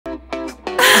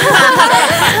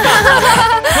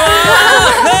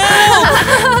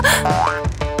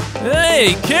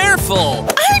Hey, careful!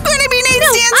 I'm going to be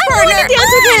Nate's dance partner! I'm going to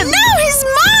dance with him! No, he's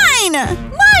mine!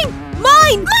 Mine!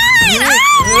 Mine! He's mine!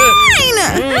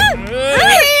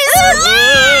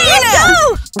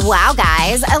 Wow,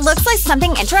 guys, it looks like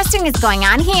something interesting is going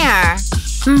on here.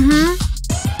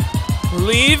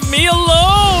 Leave me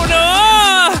alone!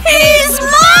 He's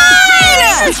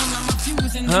mine!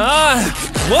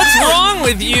 What's wrong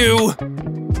with you?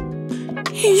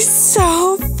 He's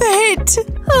so fit!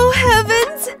 Oh,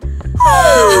 heavens!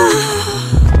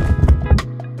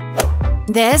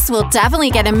 This will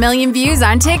definitely get 1 million views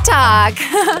on TikTok.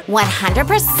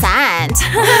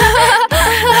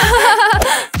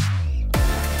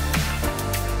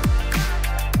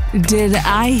 100%. Did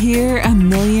I hear 1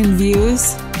 million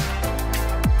views?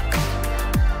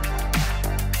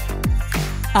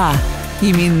 Ah,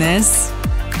 you mean this?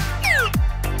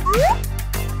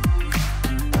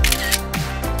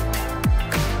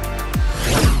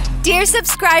 Dear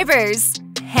subscribers!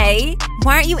 Hey,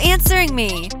 why aren't you answering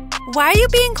me? Why are you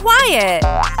being quiet?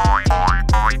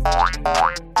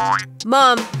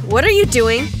 Mom, what are you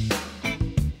doing?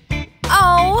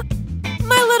 Oh,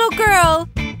 my little girl.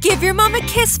 Give your mom a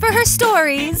kiss for her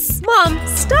stories. Mom,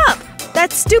 stop!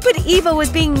 That stupid Eva was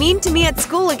being mean to me at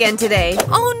school again today.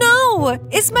 Oh no!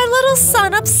 Is my little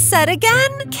son upset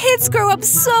again? Kids grow up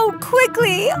so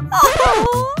quickly.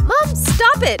 Oh! Mom,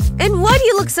 stop it! And why do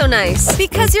you look so nice?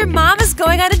 Because your mom is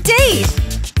going on a date!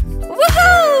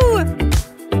 Woohoo!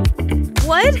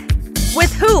 What?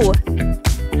 With who?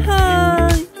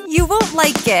 You won't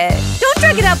like it. Don't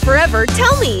drag it out forever.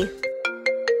 Tell me.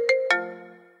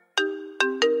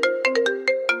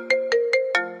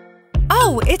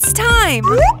 Oh, it's time!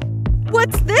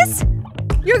 What's this?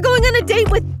 You're going on a date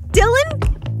with Dylan?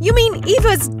 You mean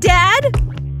Eva's dad?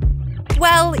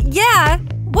 Well, yeah.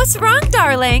 What's wrong,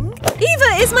 darling?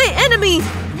 Eva is my enemy!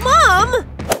 Mom!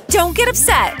 Don't get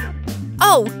upset.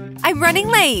 Oh, I'm running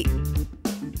late.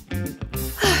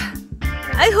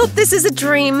 I hope this is a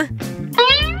dream.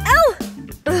 Ow!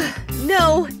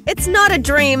 No, it's not a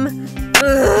dream.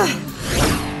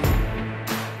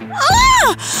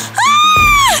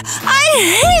 I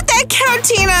hate that cow,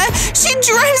 Tina! She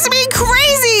drives me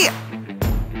crazy!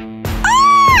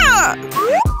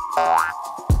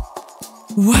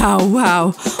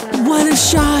 Wow. What a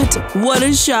shot! What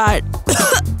a shot!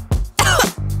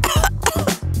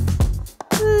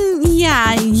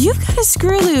 Yeah, you've got a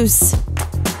screw loose.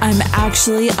 I'm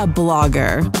actually a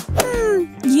blogger.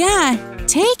 Yeah,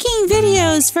 taking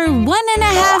videos for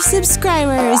 1.5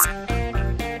 subscribers.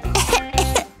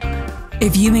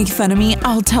 If you make fun of me,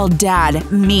 I'll tell Dad,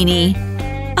 meanie.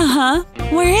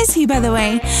 Where is he, by the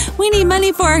way? We need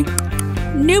money for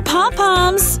new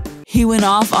pom-poms. He went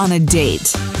off on a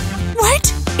date.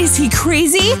 What? Is he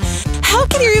crazy? How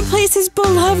can he replace his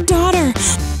beloved daughter,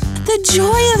 the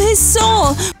joy of his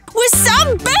soul, with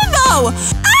some bimbo?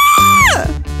 Ah!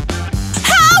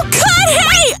 How could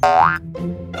he?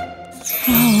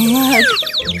 Oh,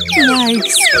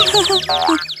 yikes.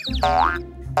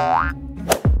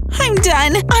 I'm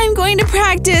done. I'm going to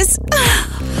practice.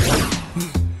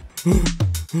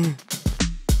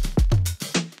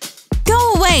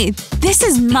 Go away. This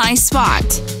is my spot.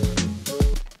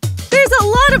 There's a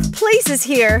lot of places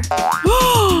here.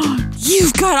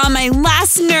 You've got on my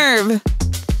last nerve.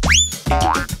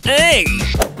 Hey!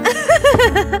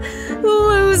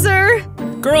 Loser.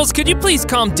 Girls, could you please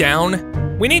calm down?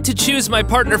 We need to choose my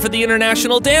partner for the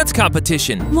international dance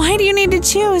competition. Why do you need to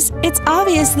choose? It's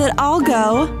obvious that I'll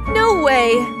go. No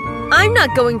way. I'm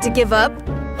not going to give up.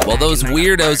 While those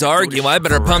weirdos argue, I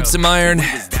better pump some iron.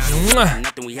 Mwah.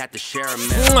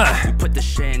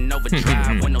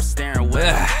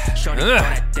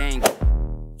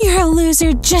 You're a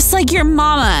loser just like your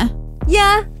mama.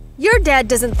 Yeah, your dad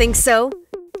doesn't think so.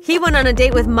 He went on a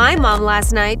date with my mom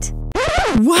last night.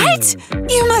 What?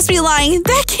 You must be lying.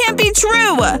 That can't be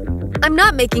true. I'm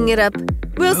not making it up.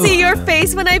 We'll see your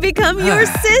face when I become your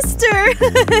sister.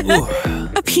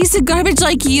 A piece of garbage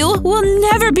like you will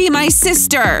never be my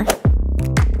sister.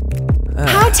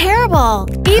 How terrible.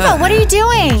 Eva, what are you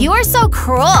doing? You are so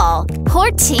cruel.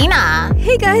 Poor Tina.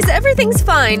 Hey guys, everything's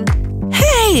fine.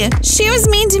 Hey, she was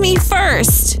mean to me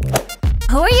first.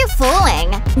 Who are you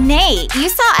fooling? Nate, you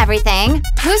saw everything.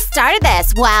 Who started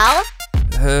this? Well?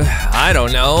 I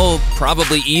don't know.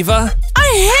 Probably Eva?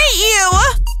 I hate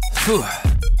you!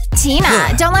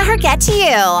 Tina, don't let her get to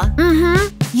you.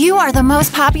 You are the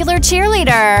most popular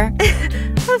cheerleader.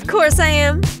 Of course I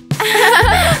am.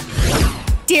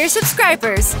 Dear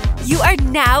subscribers, you are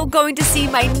now going to see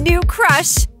my new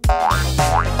crush. But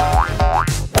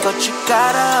you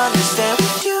gotta understand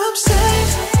with you I'm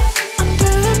safe.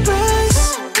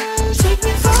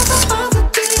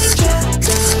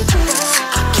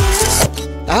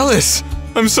 Alice!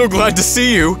 I'm so glad to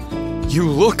see you! You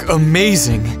look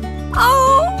amazing!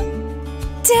 Oh!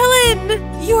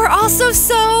 Dylan! You are also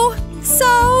so...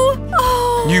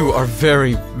 Oh! You are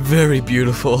very, very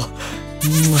beautiful.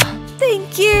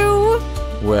 Thank you!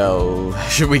 Well,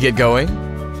 should we get going?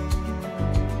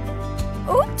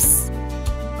 Oops!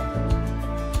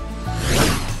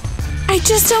 I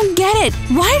just don't get it.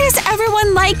 Why does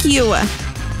everyone like you?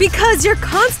 Because you're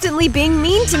constantly being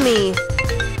mean to me.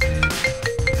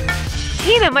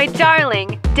 Tina, my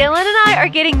darling, Dylan and I are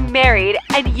getting married,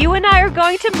 and you and I are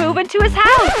going to move into his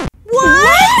house.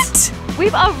 What?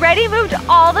 We've already moved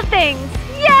all the things.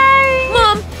 Yay!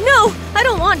 Mom, no, I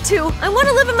don't want to. I want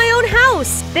to live in my own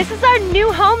house. This is our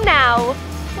new home now.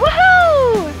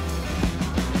 Woohoo!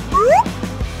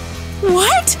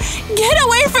 What? Get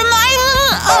away from my...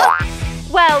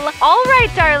 Well, all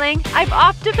right, darling. I'm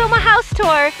off to film a house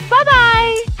tour.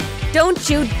 Bye-bye. Don't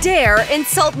you dare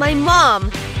insult my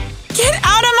mom. Get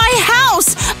out of my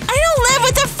house! I don't live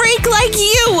with a freak like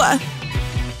you!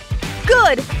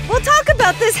 Good. We'll talk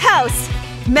about this house,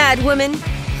 mad woman.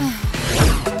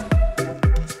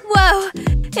 Whoa,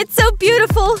 it's so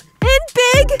beautiful and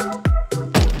big.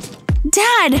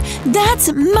 Dad,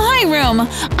 that's my room.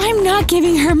 I'm not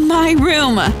giving her my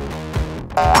room.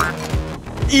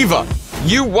 Eva,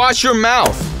 you watch your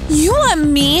mouth! You want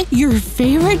me, your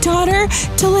favorite daughter,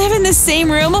 to live in the same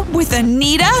room with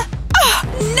Anita?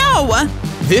 No!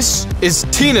 This is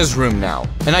Tina's room now,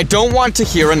 and I don't want to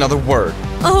hear another word.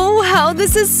 Oh, how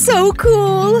this is so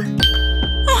cool.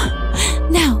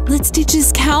 Now, let's teach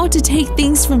this cow to take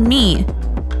things from me.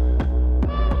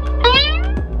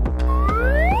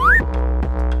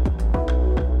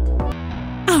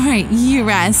 Alright, you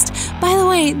rest. By the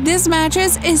way, this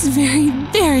mattress is very,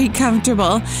 very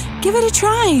comfortable. Give it a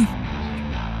try.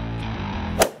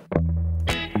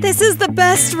 This is the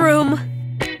best room.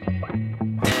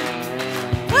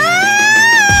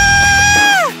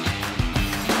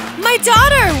 My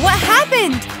daughter, what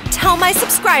happened? Tell my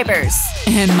subscribers.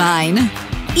 And mine.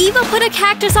 Eva put a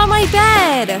cactus on my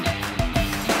bed. And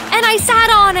I sat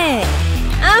on it.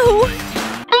 Ow.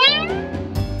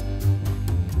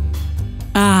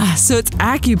 Ah, so it's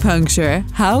acupuncture.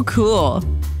 How cool.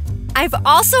 I've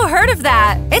also heard of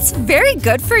that. It's very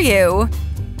good for you.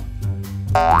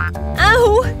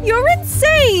 Ow, you're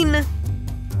insane.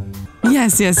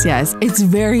 Yes. It's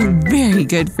very, very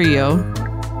good for you.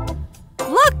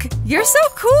 Look, you're so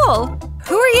cool.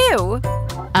 Who are you?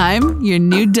 I'm your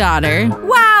new daughter.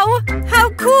 Wow, how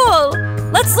cool.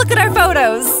 Let's look at our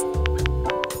photos.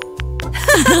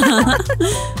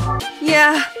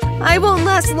 Yeah, I won't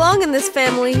last long in this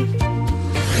family.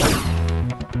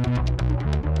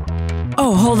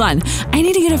 Oh, hold on. I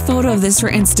need to get a photo of this for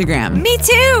Instagram. Me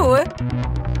too.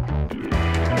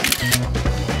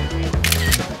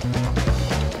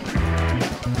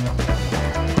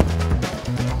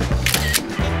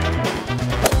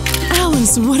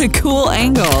 Alice, what a cool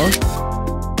angle.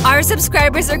 Our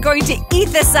subscribers are going to eat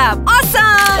this up.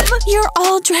 Awesome! You're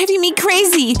all driving me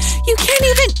crazy. You can't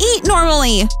even eat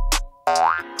normally.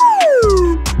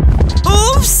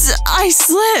 Oops, I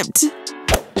slipped.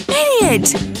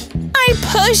 Idiot! I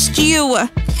pushed you.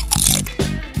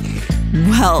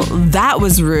 Well, that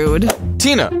was rude.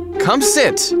 Tina, come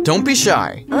sit. Don't be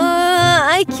shy.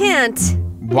 I can't.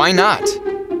 Why not?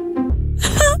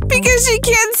 Because she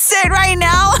can't sit right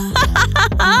now.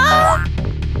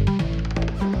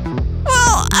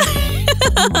 Well,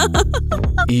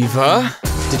 Eva,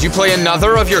 did you play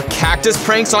another of your cactus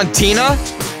pranks on Tina?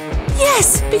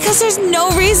 yes, because there's no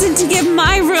reason to give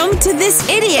my room to this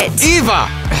idiot. Eva!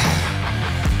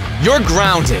 You're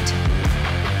grounded.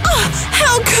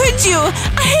 How could you?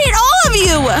 I hate all of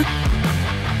you.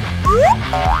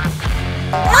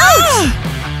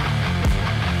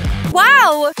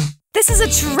 Wow! This is a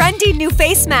trendy new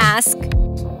face mask.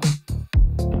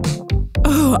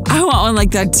 Oh, I want one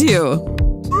like that too.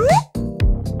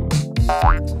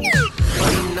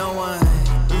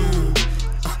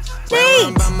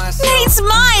 Nate! Nate's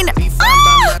mine!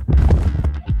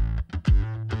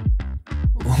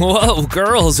 Whoa,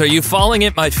 girls, are you falling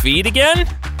at my feet again?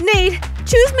 Nate,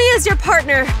 choose me as your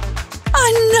partner.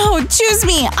 Oh no, choose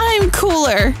me. I'm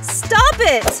cooler. Stop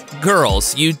it!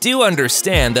 Girls, you do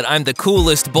understand that I'm the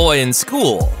coolest boy in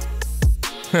school.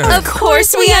 Of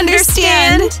course we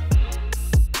understand.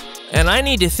 And I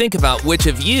need to think about which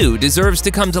of you deserves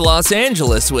to come to Los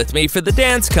Angeles with me for the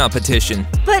dance competition.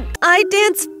 But I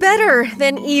dance better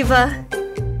than Eva.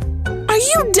 Are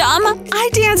you dumb? I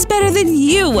dance better than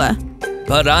you.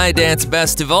 But I dance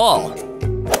best of all.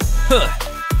 Huh.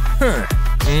 Huh.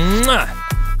 Mwah.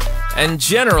 And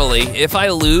generally, if I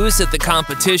lose at the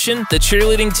competition, the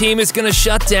cheerleading team is gonna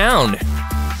shut down.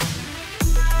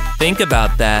 Think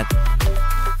about that.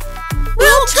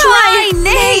 We'll try,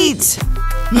 Nate!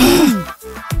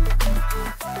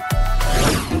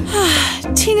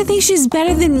 Tina thinks she's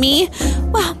better than me.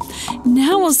 Well,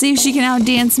 now we'll see if she can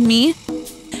outdance me.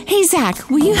 Hey, Zach,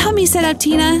 will you help me set up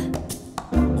Tina?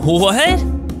 What?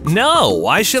 No,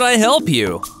 why should I help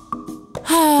you?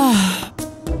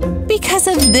 Because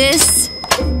of this.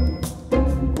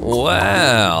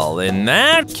 Well, in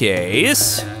that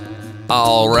case,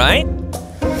 all right.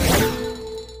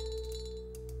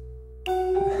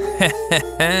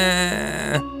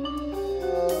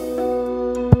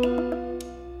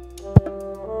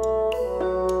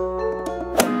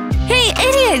 Hey,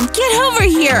 idiot, get over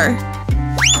here.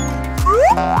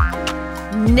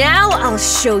 Now I'll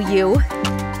show you.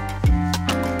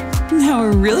 Now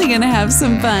we're really gonna have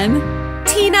some fun.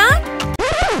 Tina?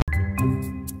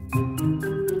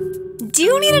 Do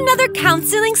you need another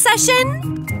counseling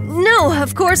session? No,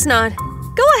 of course not.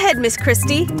 Go ahead, Miss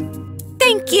Christie.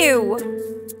 Thank you.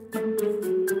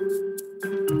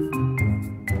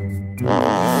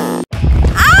 Ah!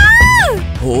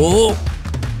 Oh,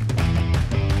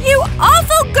 You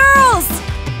awful girls!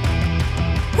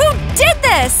 Who did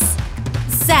this?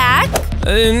 Zach?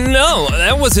 no,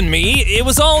 that wasn't me. It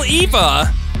was all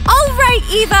Eva. All right,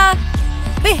 Eva.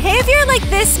 Behavior like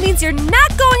this means you're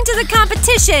not going to the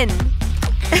competition.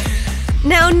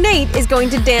 Now Nate is going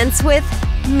to dance with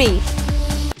me.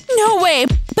 No way,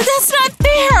 but that's not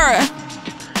fair.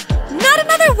 Not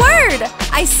another word.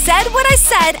 I said what I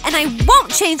said, and I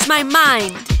won't change my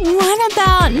mind. What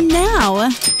about now?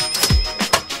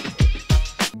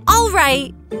 All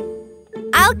right.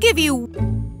 I'll give you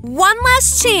one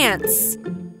last chance.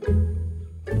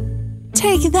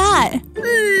 Take that.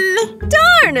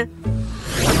 Darn!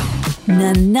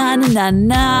 Na na na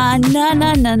na na na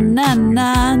na na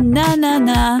na na na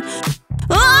na.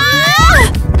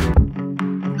 Ah!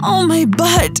 Oh, my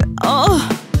butt. Oh.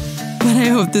 But I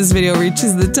hope this video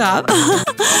reaches the top.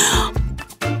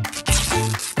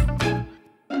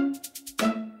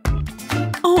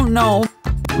 Oh no.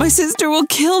 My sister will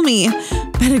kill me.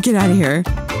 Better get out of here.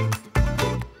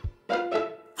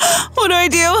 What do I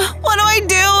do? What do I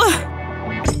do?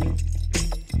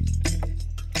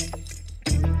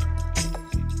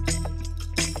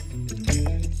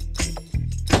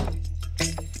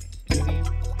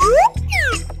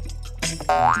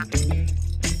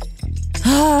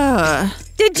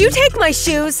 Did you take my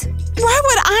shoes? Why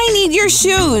would I need your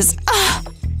shoes?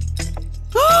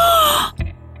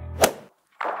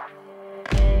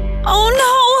 Oh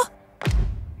no!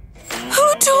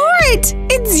 Who tore it?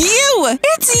 It's you!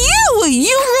 It's you!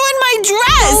 You ruined my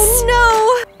dress! Oh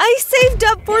no! I saved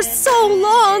up for so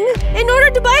long in order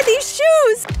to buy these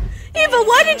shoes! Eva,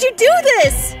 why did you do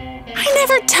this? I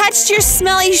never touched your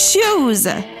smelly shoes!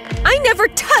 I never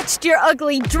touched your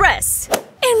ugly dress!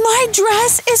 And my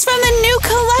dress is from the new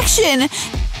collection!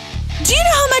 Do you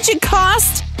know how much it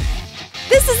cost?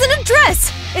 This isn't a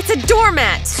dress! It's a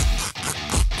doormat!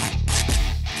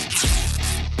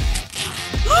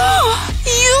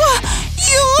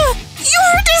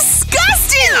 You're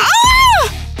disgusting!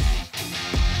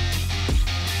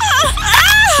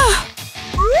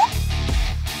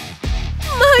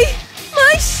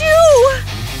 My shoe!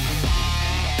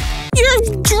 You're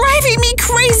driving me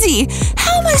crazy!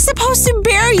 How am I supposed to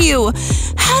bear you?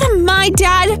 How did my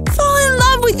dad fall in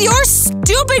love with your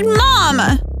stupid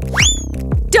mom?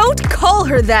 Don't call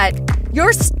her that!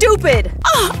 You're stupid!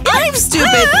 Oh, I'm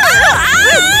stupid!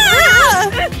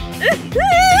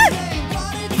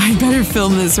 I better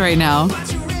film this right now.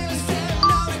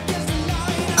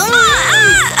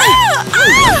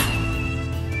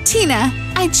 Tina,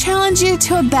 I challenge you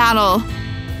to a battle.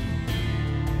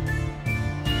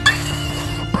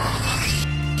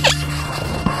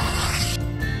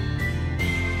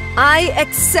 I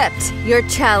accept your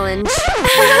challenge.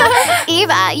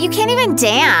 Eva, you can't even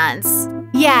dance.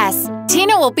 Yes,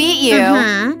 Tina will beat you.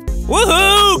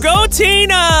 Woohoo! Go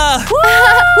Tina!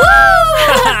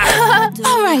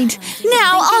 All right,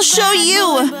 now I'll show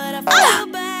you.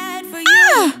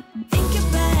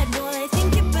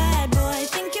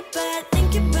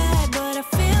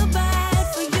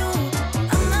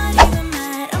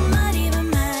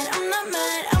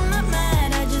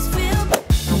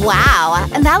 Wow,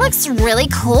 that looks really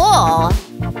cool.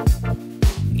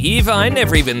 Eva, I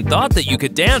never even thought that you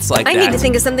could dance like that. I need to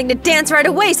think of something to dance right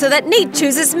away so that Nate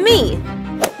chooses me.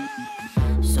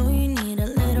 So you need a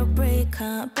little break,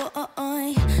 huh?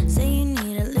 Boy, say you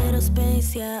need a little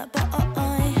space, yeah.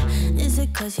 Boy, is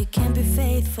it 'cause you can't be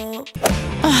faithful.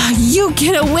 You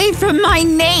get away from my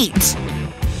Nate!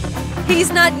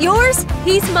 He's not yours,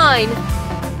 he's mine.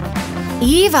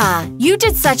 Eva, you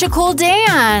did such a cool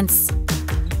dance.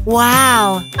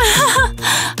 Wow.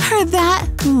 Heard that,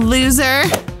 loser?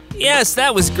 Yes,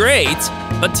 that was great,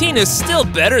 but Tina's still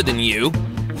better than you.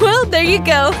 Well, there you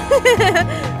go.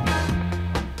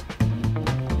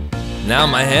 Now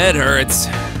my head hurts.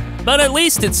 But at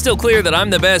least it's still clear that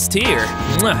I'm the best here.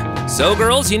 Mwah. So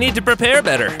girls, you need to prepare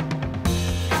better.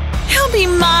 He'll be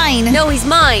mine! No, he's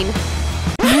mine.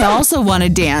 I also want to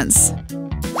dance.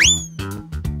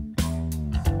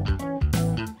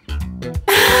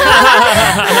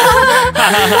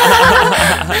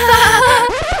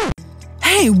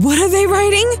 Hey, what are they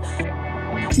writing?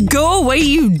 Go away,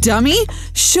 you dummy!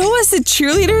 Show us the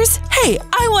cheerleaders? Hey,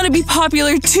 I want to be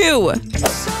popular too!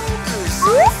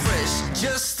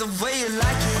 Just the way you like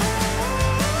it.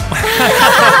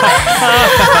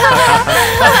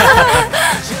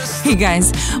 Hey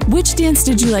guys, which dance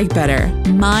did you like better?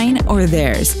 Mine or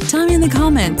theirs? Tell me in the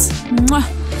comments. Mwah.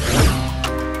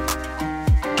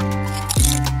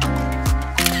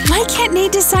 Why can't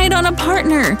Nate decide on a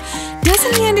partner?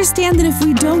 Doesn't he understand that if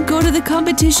we don't go to the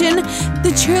competition,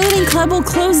 the cheerleading club will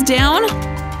close down?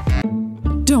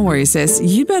 Don't worry, sis.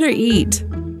 You better eat.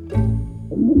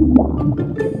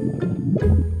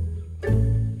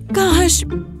 Gosh,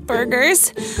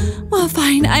 burgers. Well,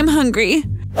 fine. I'm hungry.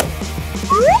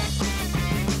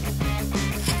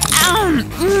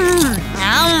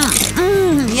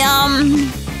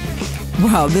 Yum.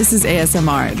 Wow, this is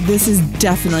ASMR. This is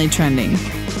definitely trending.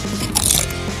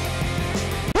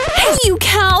 Hey, you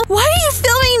cow! Why are you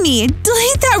filming me?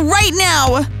 Delete that right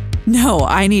now! No,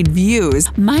 I need views.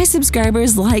 My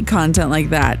subscribers like content like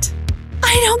that.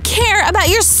 I don't care about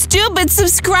your stupid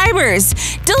subscribers!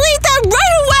 Delete that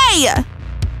right away!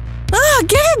 Ugh,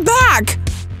 give it back!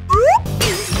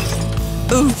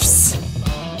 Oops.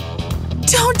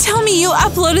 Don't tell me you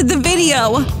uploaded the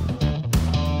video!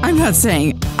 I'm not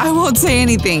saying. I won't say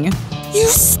anything. You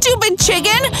stupid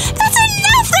chicken! That's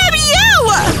enough from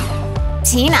you!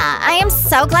 Tina, I am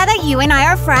so glad that you and I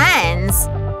are friends.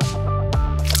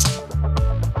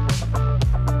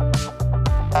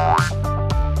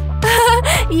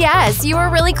 Yes, you were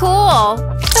really cool.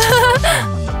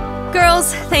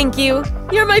 Girls, thank you.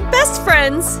 You're my best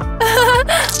friends.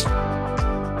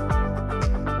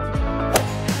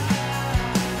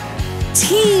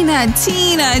 Tina.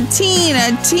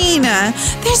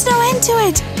 There's no end to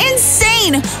it.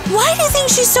 Insane! Why do you think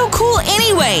she's so cool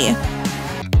anyway?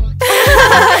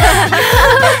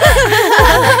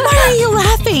 Why are you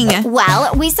laughing?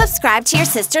 Well, we subscribed to your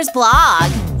sister's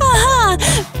blog.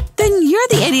 Then you're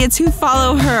the idiots who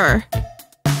follow her.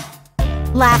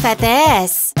 Laugh at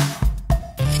this.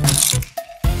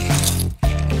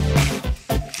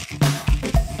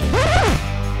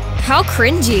 How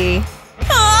cringy.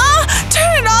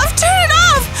 Turn it off! Turn it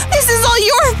off! This is all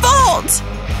your fault!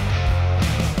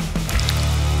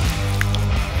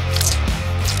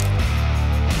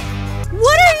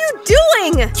 What are you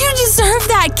doing? You deserve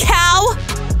that, cow!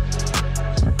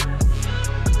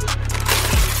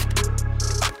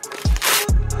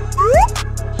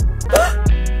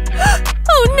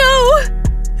 Oh no!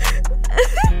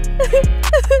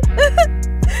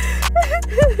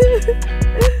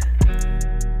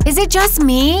 Is it just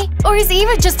me? Or is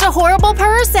Eva just a horrible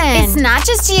person? It's not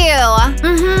just you.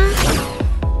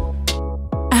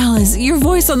 Alice, your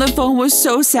voice on the phone was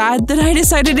so sad that I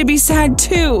decided to be sad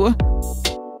too.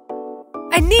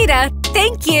 Anita,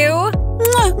 thank you.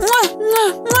 Mwah, mwah,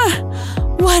 mwah,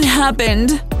 mwah. What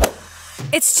happened?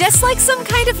 It's just like some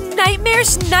kind of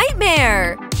nightmare's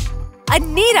nightmare.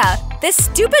 Anita, this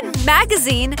stupid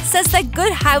magazine says that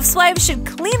good housewives should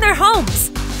clean their homes.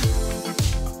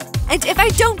 And if I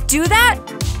don't do that,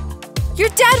 your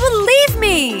dad will leave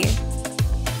me.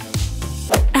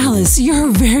 Alice, you're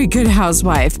a very good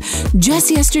housewife.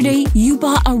 Just yesterday, you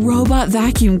bought a robot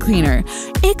vacuum cleaner.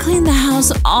 It cleaned the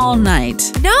house all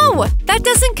night. No, that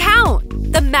doesn't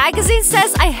count. The magazine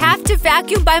says I have to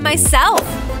vacuum by myself.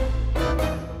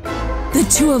 The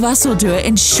two of us will do it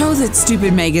and show that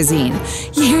stupid magazine.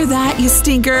 You hear that, you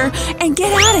stinker? And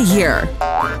get out of here.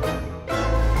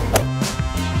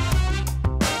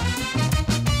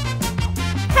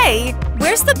 Hey,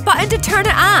 where's the button to turn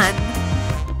it on?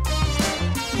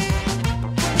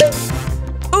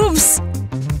 Oops.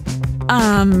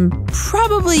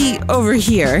 Probably over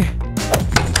here.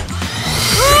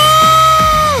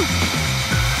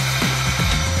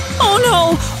 Oh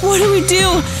no! What do we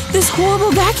do? This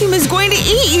horrible vacuum is going to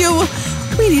eat you!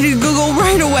 We need to Google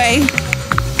right away.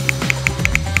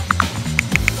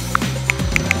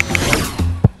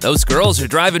 Those girls are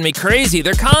driving me crazy.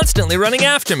 They're constantly running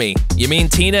after me. You mean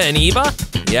Tina and Eva?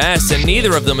 Yes, and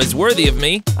neither of them is worthy of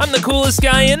me. I'm the coolest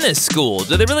guy in this school.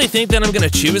 Do they really think that I'm gonna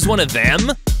choose one of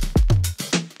them?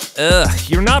 Ugh,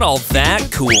 you're not all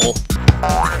that cool.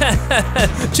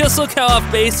 Just look how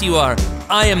off base you are.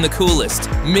 I am the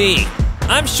coolest. Me.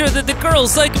 I'm sure that the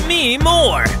girls like me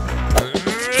more.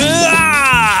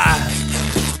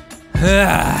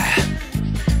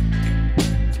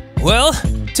 Well,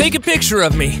 take a picture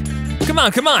of me. Come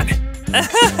on, come on.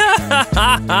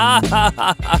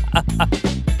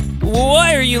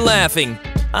 Why are you laughing?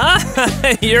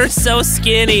 You're so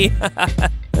skinny.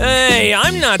 Hey,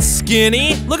 I'm not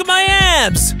skinny. Look at my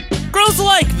abs. Girls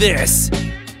like this.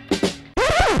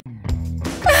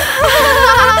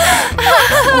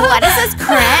 What is this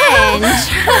cringe?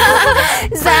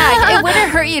 Zach, it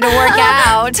wouldn't hurt you to work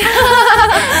out.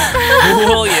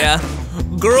 Well, yeah.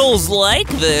 Girls like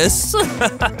this.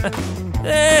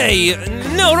 Hey,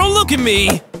 no, don't look at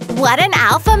me. What an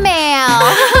alpha male.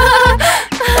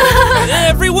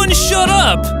 Everyone shut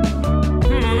up.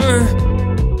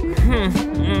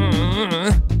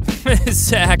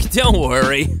 Zach, don't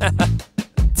worry.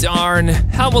 Darn,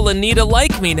 how will Anita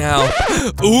like me now?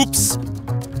 Oops.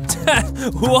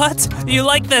 What? You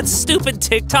like that stupid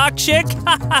TikTok chick?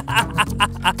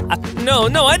 No,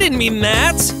 I didn't mean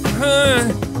that.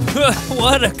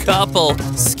 What a couple.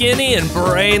 Skinny and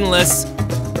brainless.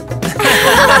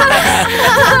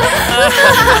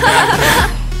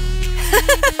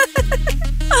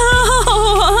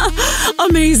 Oh,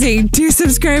 amazing. 2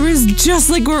 subscribers just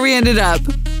like where we ended up.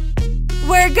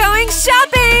 We're going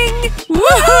shopping!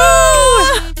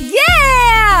 Woohoo!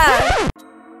 Yeah!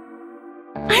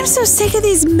 I'm so sick of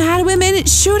these mad women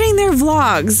shooting their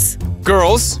vlogs.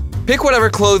 Girls, pick whatever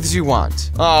clothes you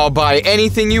want. I'll buy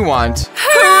anything you want.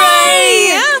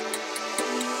 Hooray!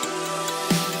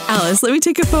 Alice, let me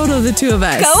take a photo of the 2 of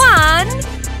us. Go on!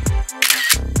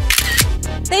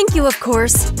 Thank you, of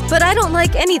course, but I don't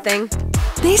like anything.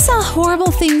 They sell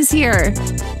horrible things here.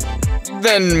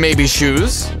 Then maybe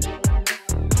shoes?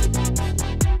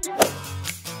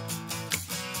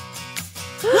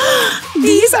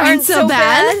 These aren't so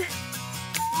bad.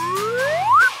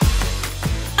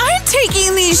 I'm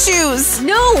taking these shoes.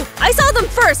 No! I saw them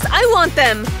first! I want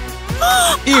them!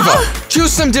 Eva,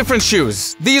 choose some different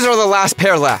shoes. These are the last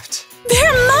pair left.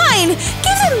 They're mine!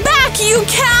 Give them back, you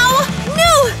cow!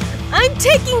 No! I'm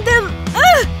taking them!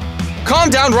 Ugh!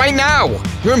 Calm down right now!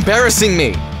 You're embarrassing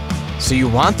me. So you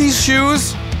want these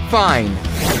shoes? Fine.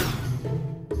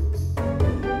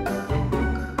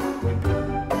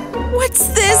 What's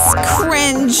this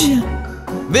cringe?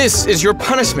 This is your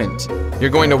punishment.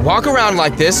 You're going to walk around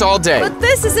like this all day. But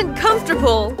this isn't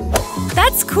comfortable.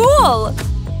 That's cool!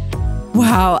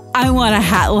 Wow, I want a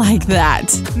hat like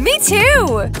that. Me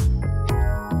too!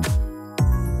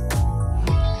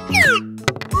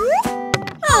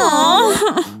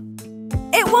 Aww.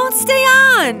 It won't stay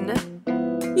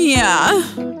on! Yeah.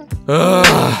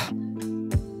 Ugh.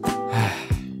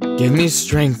 Give me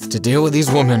strength to deal with these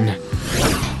women.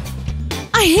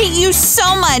 I hate you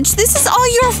so much. This is all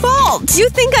your fault. You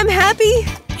think I'm happy?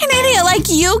 An idiot like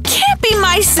you can't be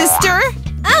my sister.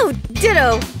 Oh,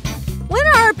 ditto. When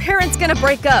are our parents gonna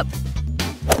break up?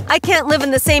 I can't live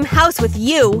in the same house with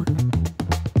you.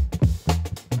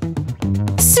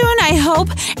 Soon, I hope,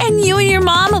 and you and your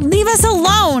mom leave us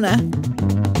alone.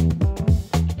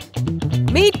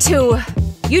 Me too.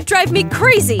 You drive me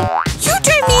crazy. You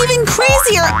drive me even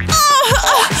crazier.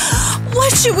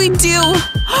 What should we do?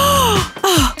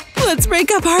 Let's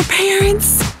break up our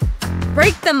parents.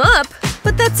 Break them up?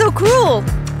 But that's so cruel.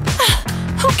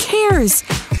 Who cares?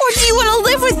 Or do you want to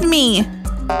live with me?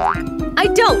 I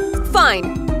don't.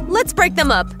 Fine. Let's break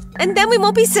them up. And then we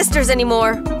won't be sisters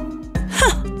anymore.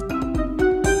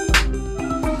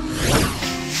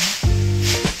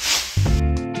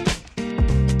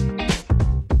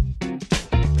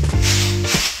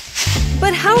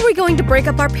 But how are we going to break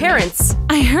up our parents?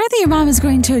 I heard that your mom is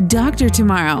going to a doctor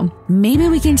tomorrow. Maybe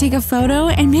we can take a photo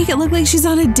and make it look like she's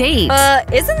on a date.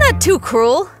 Isn't that too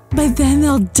cruel? But then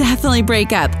they'll definitely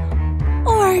break up.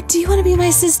 Or do you want to be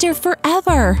my sister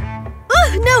forever?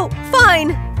 No,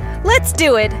 fine. Let's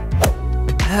do it.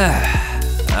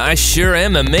 I sure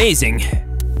am amazing.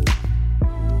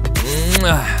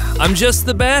 I'm just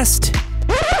the best.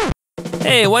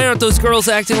 Hey, why aren't those girls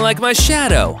acting like my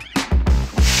shadow?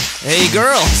 Hey,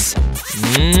 girls.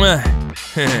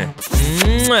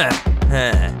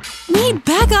 Nate,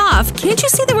 back off. Can't you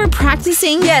see that we're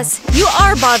practicing? Yes, you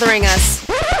are bothering us.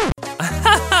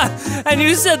 And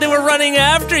you said they were running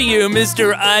after you,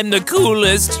 Mr. I'm the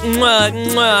coolest.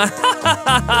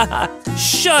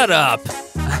 Shut up.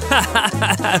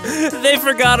 They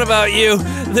forgot about you.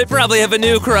 They probably have a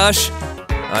new crush.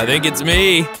 I think it's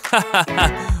me.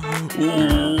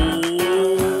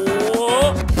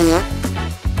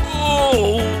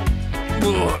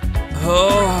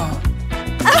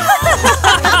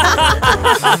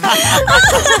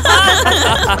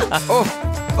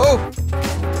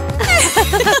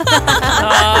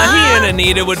 He and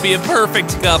Anita would be a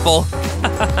perfect couple.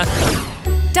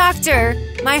 Doctor,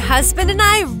 my husband and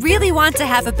I really want to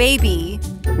have a baby.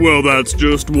 Well, that's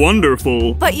just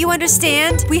wonderful. But you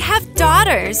understand, we have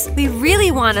daughters. We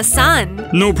really want a son.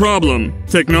 No problem.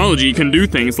 Technology can do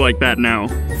things like that now.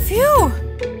 Phew!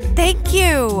 Thank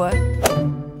you.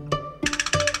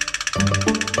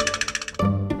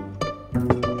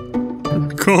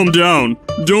 Calm down.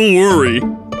 Don't worry.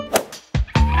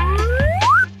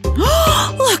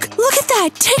 Look at that!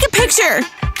 Take a picture!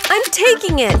 I'm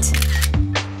taking it.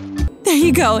 There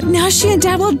you go. Now she and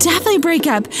Dad will definitely break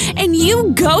up. And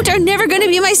you, Goat, are never going to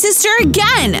be my sister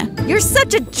again! You're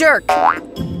such a jerk.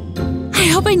 I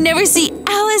hope I never see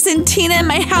Alice and Tina in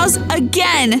my house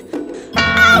again!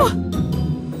 Ow!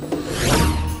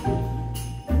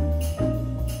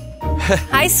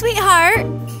 Hi, sweetheart.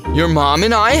 Your mom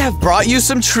and I have brought you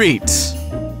some treats.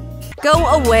 Go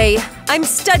away. I'm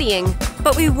studying.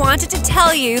 But we wanted to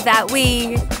tell you that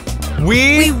we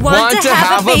want to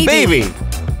have a baby.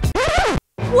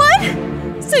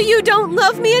 What? So you don't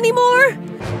love me anymore?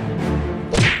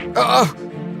 No!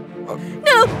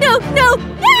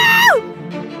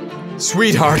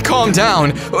 Sweetheart, calm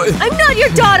down. I'm not your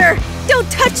daughter! Don't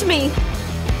touch me!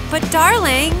 But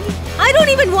darling, I don't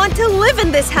even want to live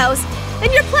in this house,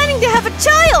 and you're planning to have a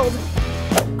child!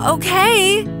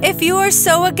 Okay, if you are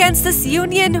so against this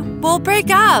union, we'll break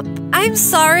up. I'm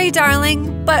sorry,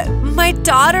 darling, but my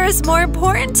daughter is more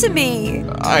important to me.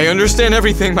 I understand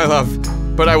everything, my love,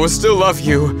 but I will still love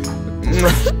you.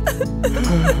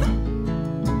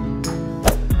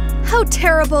 How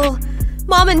terrible.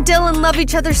 Mom and Dylan love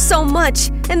each other so much,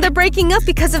 and they're breaking up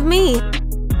because of me.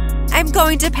 I'm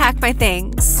going to pack my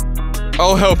things.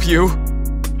 I'll help you.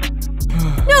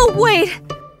 No, wait!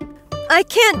 I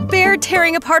can't bear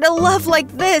tearing apart a love like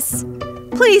this.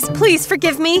 Please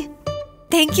forgive me.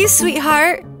 Thank you,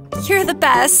 sweetheart. You're the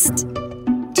best.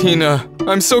 Tina,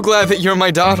 I'm so glad that you're my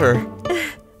daughter.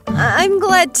 I'm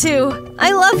glad too.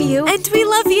 I love you. And we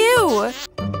love you.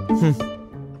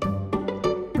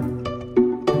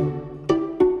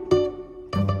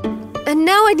 And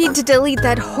now I need to delete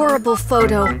that horrible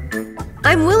photo.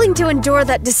 I'm willing to endure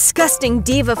that disgusting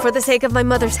diva for the sake of my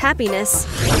mother's happiness.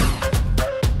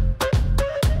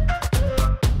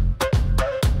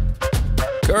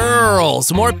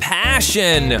 Girls, more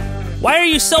passion. Why are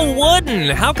you so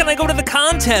wooden? How can I go to the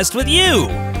contest with you?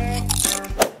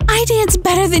 I dance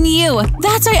better than you.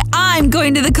 That's why I'm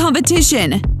going to the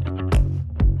competition.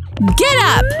 Get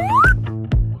up!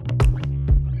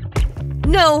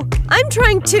 No, I'm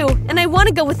trying too, and I want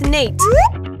to go with Nate.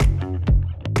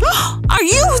 Are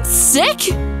you sick?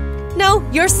 No,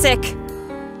 you're sick.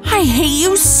 I hate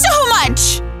you so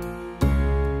much!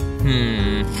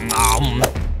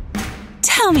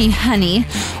 Tell me, honey,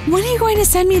 when are you going to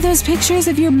send me those pictures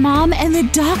of your mom and the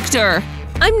doctor?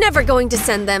 I'm never going to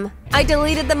send them. I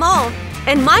deleted them all.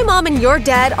 And my mom and your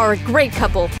dad are a great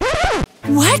couple.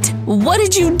 What? What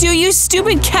did you do, you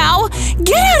stupid cow?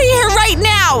 Get out of here right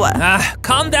now!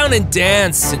 Calm down and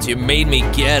dance since you made me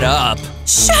get up.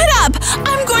 Shut up!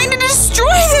 I'm going to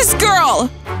destroy this girl!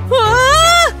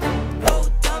 Ah!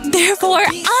 Therefore,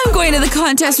 I'm going to the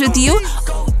contest with you,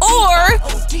 or…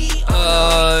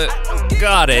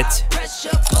 Got it.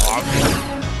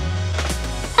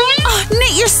 Oh,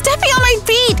 Nate, you're stepping on my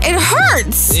feet! It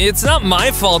hurts! It's not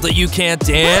my fault that you can't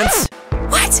dance.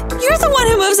 What? You're the one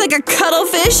who moves like a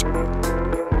cuttlefish?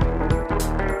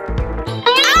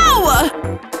 Ow!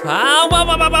 Ow,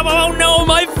 no,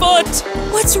 my foot!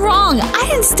 What's wrong? I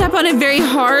didn't step on it very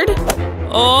hard.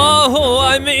 Oh,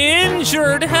 I'm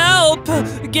injured. Help!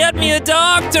 Get me a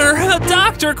doctor! A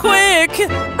doctor, quick!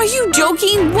 Are you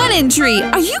joking? What injury?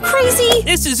 Are you crazy?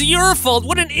 This is your fault.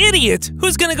 What an idiot!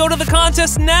 Who's gonna go to the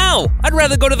contest now? I'd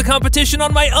rather go to the competition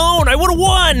on my own. I would've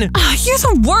won! You're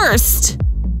the worst.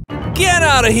 Get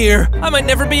out of here! I might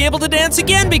never be able to dance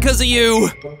again because of you!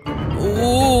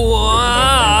 Ooh,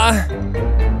 How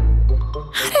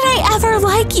did I ever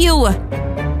like you?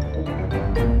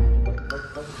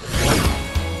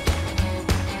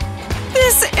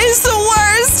 This is the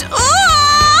worst!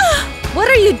 What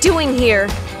are you doing here?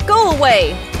 Go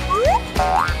away!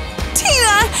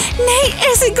 Tina! Nate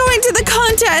isn't going to the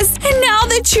contest, and now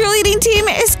the cheerleading team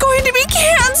is going to be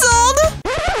cancelled!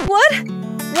 What?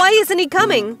 Why isn't he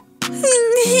coming?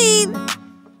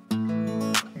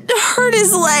 hurt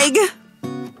his leg.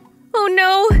 Oh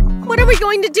no! What are we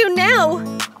going to do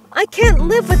now? I can't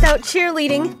live without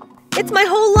cheerleading. It's my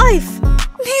whole life.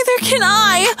 Neither can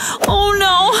I. Oh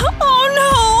no. Oh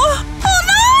no. Oh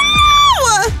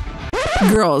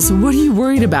no! Girls, what are you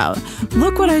worried about?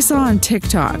 Look what I saw on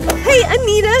TikTok. Hey,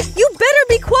 Anita, you better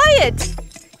be quiet.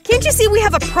 Can't you see we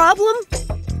have a problem?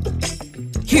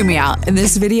 Hear me out. In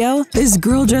this video, this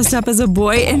girl dressed up as a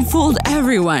boy and fooled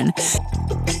everyone.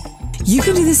 You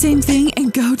can do the same thing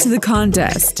and go to the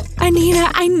contest.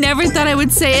 Anita, I never thought I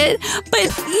would say it,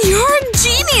 but you're a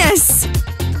genius!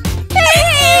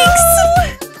 Thanks!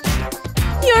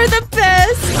 You're the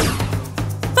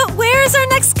best! But where's our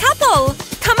next couple?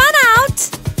 Come on out!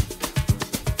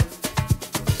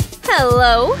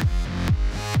 Hello?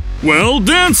 Well,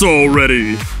 dance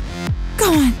already!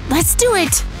 Go on, let's do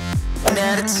it! An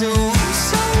attitude,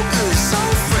 so good, so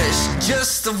fresh,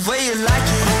 just the way you like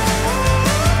it.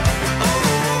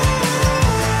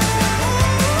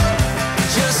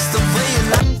 Just the way you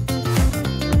like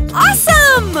it.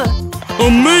 Awesome!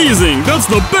 Amazing! That's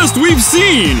the best we've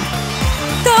seen!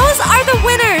 Those are the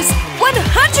winners!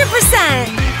 100%!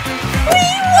 We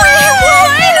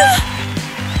won!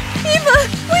 Eva,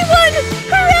 we won!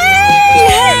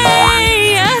 Hooray!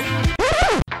 Yay!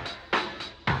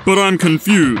 But I'm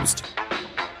confused.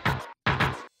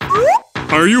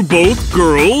 Are you both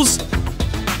girls?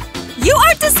 You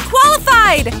are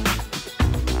disqualified!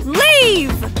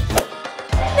 Leave!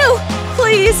 No,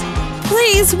 please!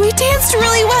 Please, we danced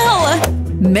really well!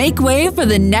 Make way for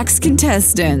the next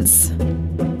contestants.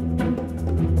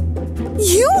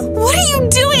 You? What are you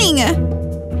doing?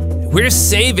 We're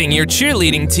saving your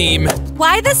cheerleading team.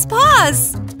 Why this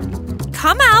pause?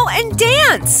 Come out and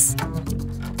dance!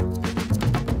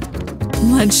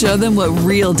 Let's show them what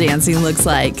real dancing looks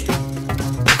like.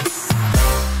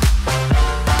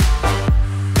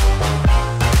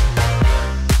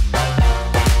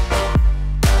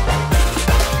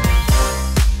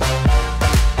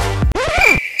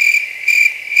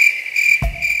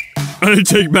 I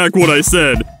take back what I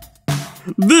said.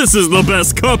 This is the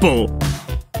best couple!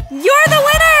 You're the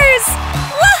winners!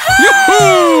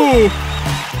 Yahoo!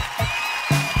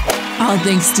 All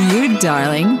thanks to you,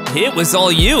 darling. It was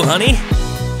all you, honey.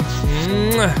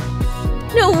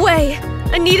 No way!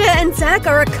 Anita and Zach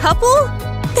are a couple?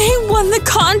 They won the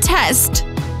contest!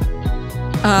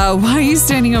 Why are you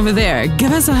standing over there?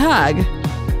 Give us a hug.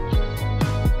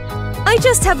 I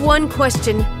just have one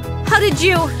question. How did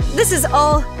you… This is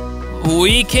all…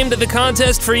 We came to the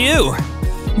contest for you.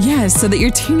 Yes, so that your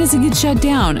team doesn't get shut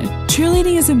down.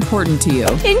 Cheerleading is important to you.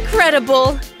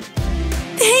 Incredible!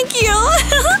 Thank you!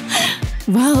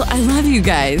 Well, I love you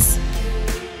guys.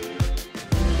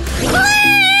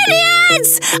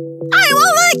 Idiots! I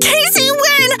won't let Casey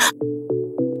win!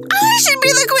 I should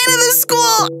be the queen of the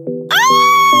school! Ah!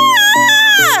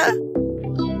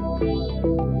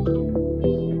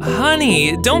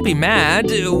 Honey, don't be mad.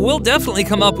 We'll definitely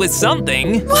come up with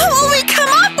something. What will we come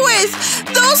up with?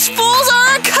 Those fools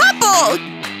are a couple!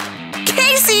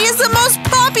 Casey is the most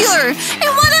popular,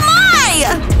 and what am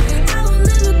I?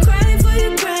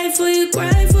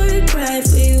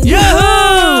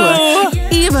 Yahoo!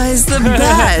 Eva is the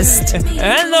best!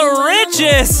 And the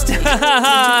richest!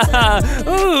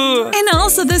 Ooh. And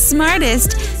also the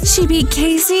smartest. She beat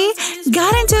Casey,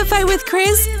 got into a fight with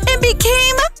Chris, and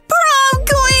became prom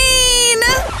queen!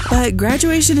 But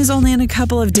graduation is only in a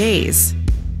couple of days.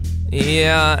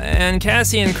 Yeah, and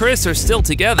Cassie and Chris are still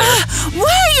together.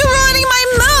 Why are you ruining my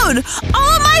mood?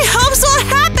 All of my hopes will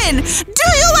happen! Do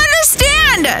you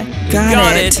understand?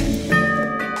 Got it.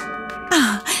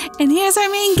 And here's our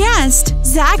main guest.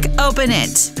 Zach, open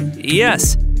it.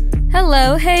 Yes.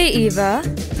 Hello, hey Eva.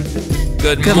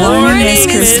 Good morning,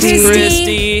 Miss Miss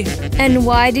Christie. And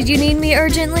why did you need me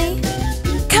urgently?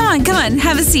 Come on,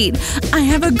 have a seat. I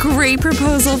have a great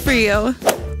proposal for you.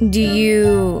 Do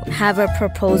you have a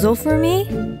proposal for me?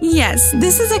 Yes,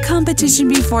 this is a competition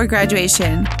before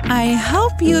graduation. I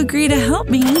hope you agree to help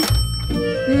me.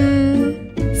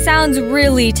 Sounds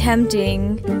really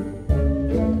tempting.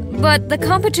 But the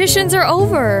competitions are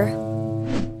over.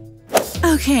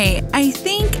 Okay, I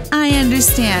think I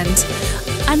understand.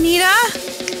 Anita?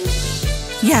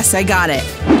 Yes, I got it.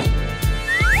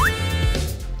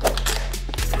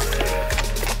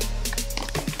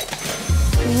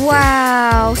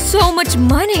 Wow, so much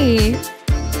money.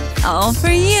 All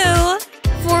for you.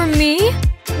 For me?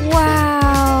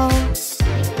 Wow.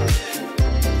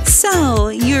 So,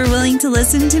 you're willing to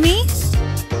listen to me?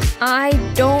 I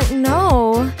don't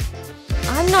know.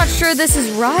 I'm not sure this is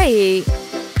right.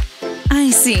 I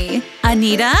see.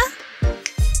 Anita?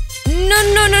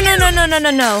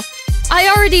 No.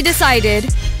 I already decided.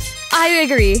 I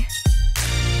agree.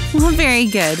 Well, very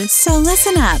good. So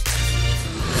listen up.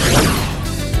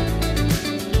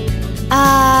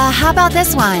 How about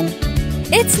this one?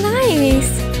 It's nice.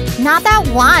 Not that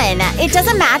one. It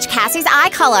doesn't match Cassie's eye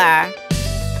color.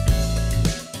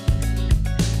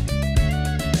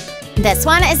 This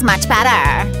one is much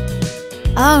better.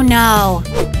 Oh no.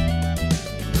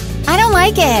 I don't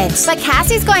like it, but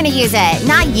Cassie's going to use it,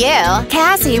 not you.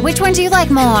 Cassie, which one do you like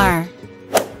more?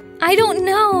 I don't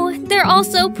know. They're all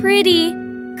so pretty.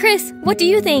 Chris, what do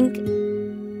you think?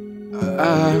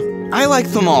 I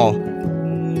like them all.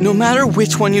 No matter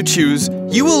which one you choose,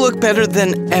 you will look better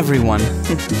than everyone.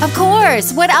 Of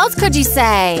course. What else could you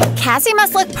say? Cassie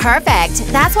must look perfect.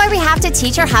 That's why we have to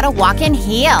teach her how to walk in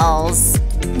heels.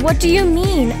 What do you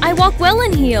mean? I walk well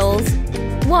in heels.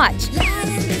 Watch.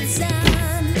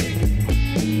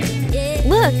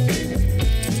 Look.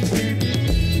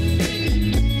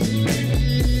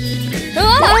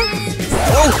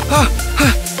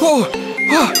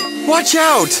 Watch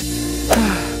out!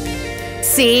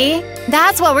 See?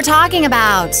 That's what we're talking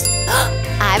about.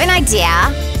 I have an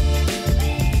idea.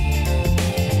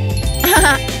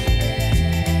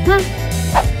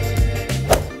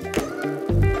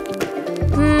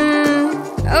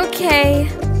 Okay.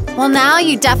 Well, now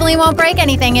you definitely won't break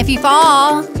anything if you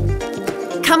fall.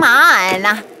 Come on.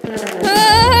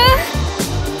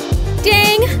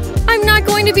 Dang, I'm not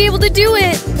going to be able to do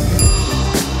it.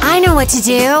 I know what to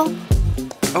do.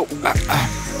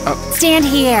 Stand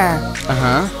here.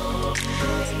 Uh-huh.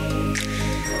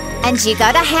 And you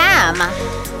go to him.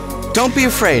 Don't be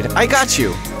afraid. I got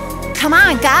you. Come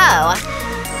on, go.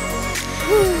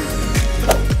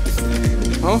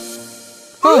 Oh.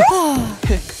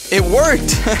 It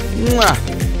worked.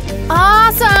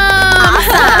 Awesome.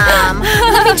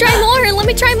 Let me try more. Let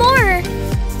me try more.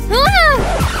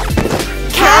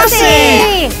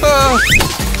 Cassie!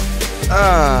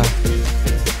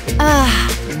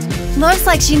 Looks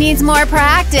like she needs more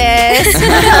practice.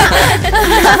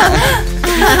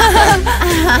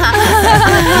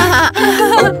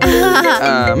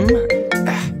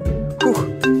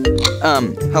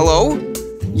 Hello?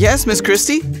 Yes, Miss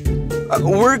Christie?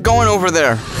 We're going over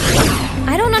there.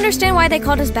 I don't understand why they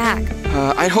called us back.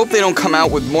 I hope they don't come out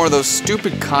with more of those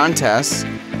stupid contests.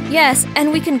 Yes,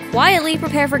 and we can quietly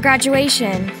prepare for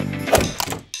graduation.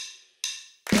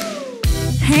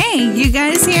 Hey, you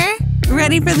guys here?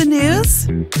 Ready for the news?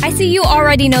 I see you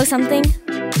already know something.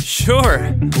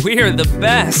 Sure, we're the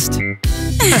best.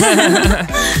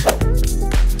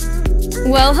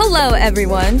 Well, hello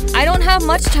everyone. I don't have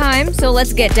much time, so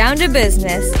let's get down to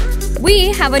business.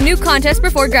 We have a new contest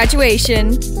before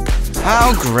graduation.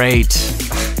 How great.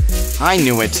 I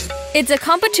knew it. It's a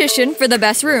competition for the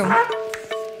best room.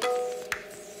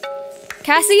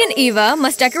 Cassie and Eva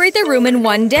must decorate their room in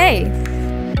one day.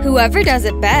 Whoever does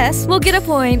it best will get a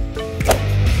point.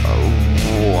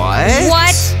 What?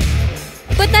 What?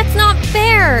 But that's not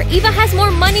fair. Eva has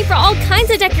more money for all kinds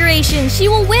of decorations. She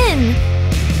will win.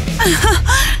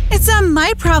 It's not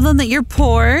my problem that you're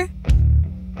poor.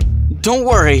 Don't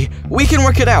worry. We can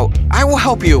work it out. I will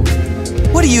help you.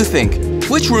 What do you think?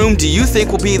 Which room do you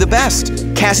think will be the best?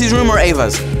 Cassie's room or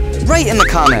Ava's? Write in the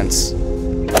comments.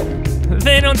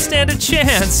 They don't stand a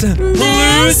chance.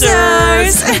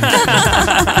 Losers!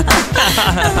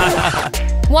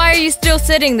 Why are you still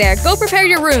sitting there? Go prepare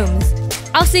your rooms.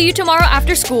 I'll see you tomorrow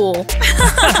after school.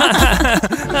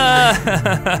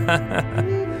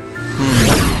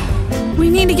 We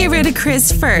need to get rid of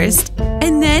Chris first,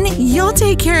 and then you'll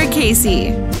take care of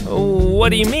Casey. What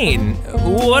do you mean?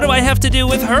 What do I have to do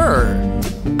with her?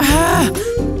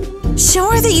 Show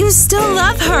her that you still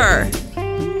love her.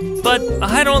 But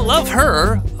I don't love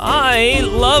her. I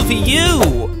love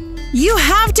you. You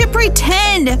have to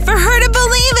pretend for her to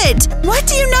believe it. What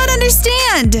do you not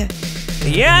understand?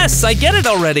 Yes, I get it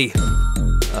already.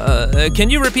 Can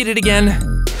you repeat it again?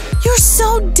 You're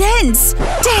so dense.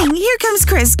 Dang, here comes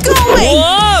Chris. Go away.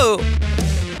 Whoa!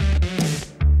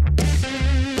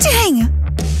 Dang.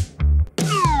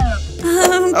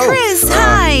 Chris,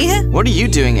 hi. What are you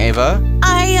doing, Ava?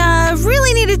 I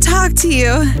really need to talk to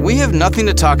you. We have nothing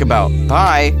to talk about.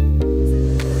 Bye.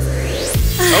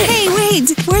 Hey,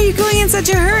 wait. Where are you going in such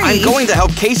a hurry? I'm going to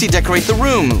help Casey decorate the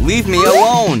room. Leave me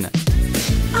alone.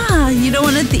 You don't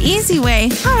want it the easy way.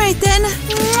 All right, then.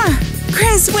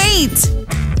 Chris, wait.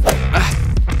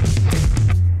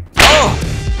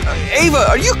 Ava,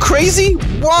 are you crazy?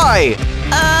 Why?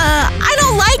 I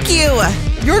don't like you.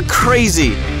 You're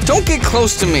crazy. Don't get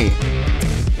close to me.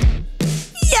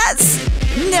 Yes.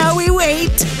 Now we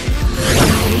wait.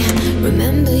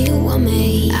 Remember you want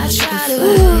me. I try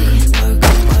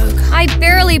to I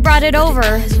barely brought it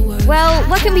over. Well,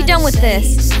 what can be done with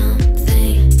this?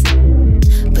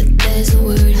 But there's a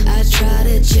word I try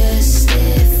to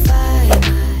justify.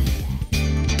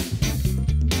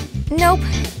 Nope,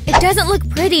 it doesn't look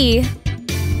pretty.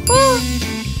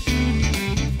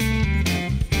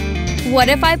 What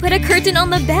if I put a curtain on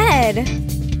the bed?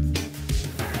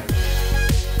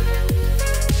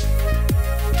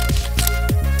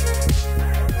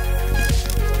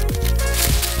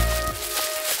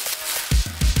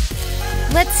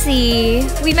 Let's see.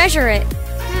 We measure it.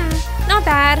 Not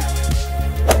bad.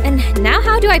 And now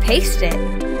how do I paste it?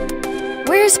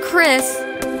 Where's Chris?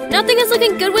 Nothing is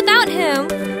looking good without him.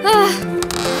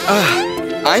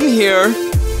 I'm here.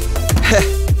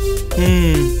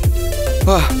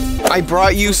 I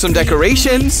brought you some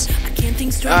decorations.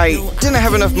 I didn't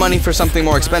have enough money for something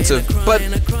more expensive, but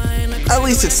at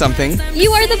least it's something.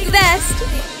 You are the best.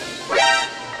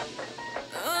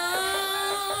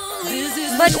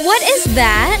 But what is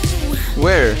that?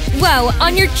 Where? Whoa,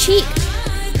 on your cheek.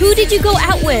 Who did you go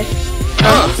out with?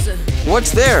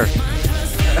 What's there?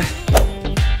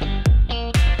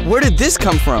 Where did this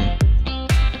come from?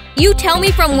 You tell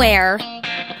me from where.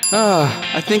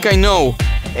 I think I know.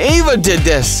 Ava did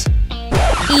this.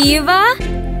 Eva?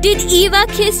 Did Eva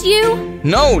kiss you?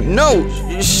 No,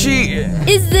 she...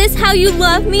 Is this how you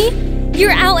love me?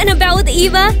 You're out and about with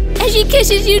Eva, and she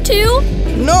kisses you too?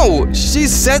 No, she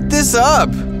set this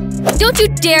up. Don't you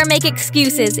dare make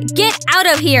excuses. Get out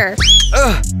of here.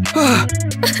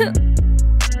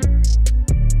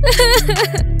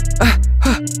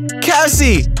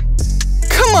 Cassie!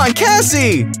 Come on,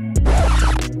 Cassie!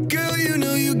 Girl, you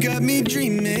know you got me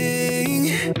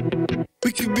dreaming.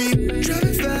 We could be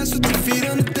driving fast with your feet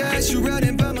on the dash. You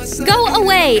riding by my side. Go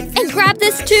away and grab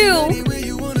this too. Anywhere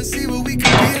you wanna see what we could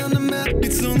be on the map.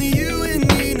 It's only you and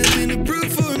me, nothing to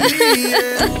prove for me.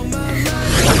 Yeah.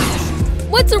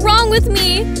 What's wrong with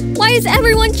me? Why is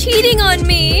everyone cheating on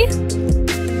me?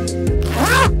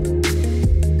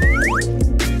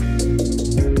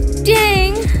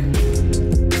 Dang.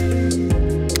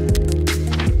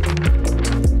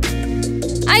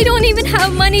 I don't even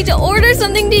have money to order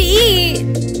something to eat.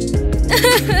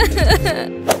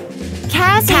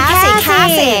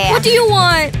 Cassie! What do you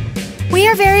want? We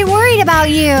are very worried about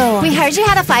you. We heard you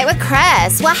had a fight with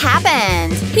Chris. What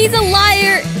happened? He's a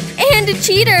liar and a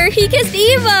cheater. He kissed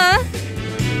Eva.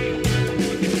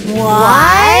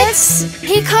 What?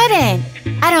 He couldn't.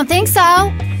 I don't think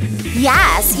so.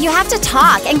 Yes, you have to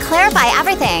talk and clarify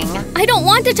everything. I don't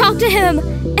want to talk to him.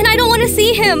 And I don't want to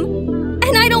see him.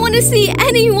 And I don't want to see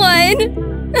anyone.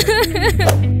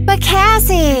 But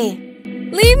Cassie!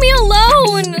 Leave me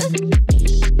alone.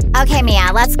 Okay,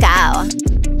 Mia, let's go.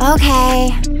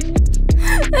 Okay.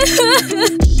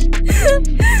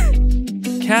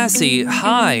 Cassie,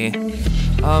 hi.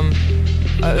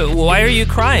 Why are you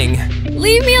crying?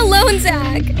 Leave me alone,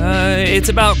 Zach. It's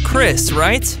about Chris,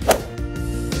 right?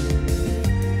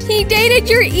 He dated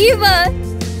your Eva,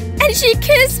 and she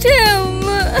kissed him.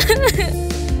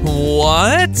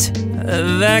 What?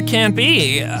 That can't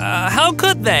be. How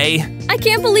could they? I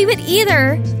can't believe it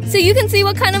either. So you can see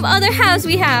what kind of other house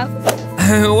we have.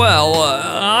 Well,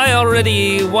 I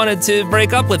already wanted to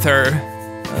break up with her.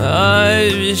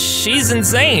 She's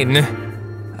insane.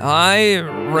 I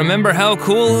remember how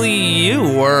cool you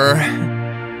were.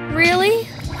 Really?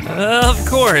 Of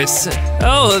course.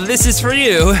 Oh, this is for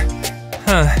you.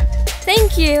 Huh.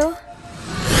 Thank you.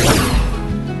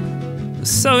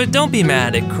 So don't be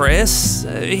mad at Chris.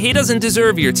 He doesn't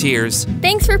deserve your tears.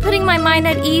 Thanks for putting my mind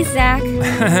at ease, Zach.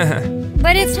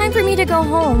 But it's time for me to go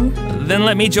home. Then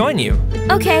let me join you.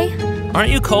 Okay.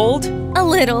 Aren't you cold? A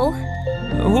little.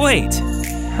 Wait.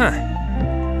 Huh?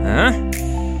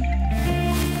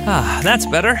 Ah, that's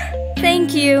better.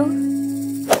 Thank you.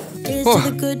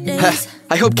 Oh.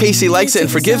 I hope Casey likes it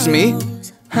and forgives me.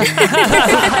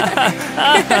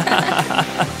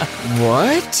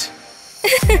 What?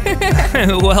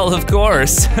 Well, of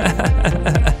course.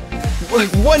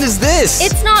 What is this?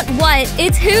 It's not what,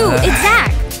 it's who. It's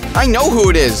Zach. I know who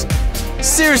it is.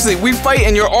 Seriously, we fight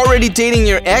and you're already dating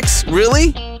your ex?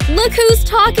 Really? Look who's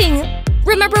talking.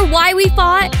 Remember why we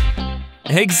fought?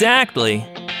 Exactly.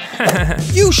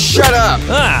 You shut up!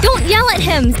 Don't yell at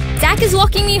him. Zach is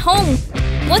walking me home.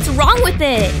 What's wrong with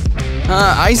it?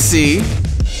 I see.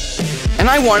 And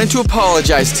I wanted to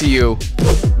apologize to you.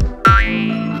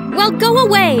 Well, go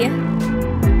away.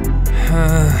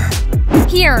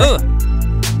 Here.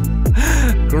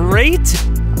 Great.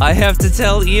 I have to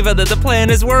tell Eva that the plan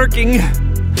is working.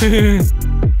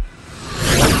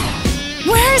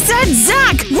 Where's that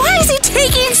Zach? Why is he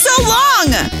taking so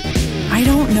long? I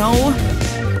don't know.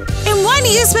 And why do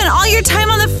you spend all your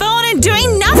time on the phone and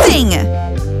doing nothing?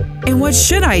 And what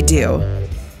should I do?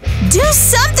 Do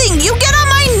something! You get on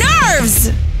my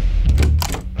nerves!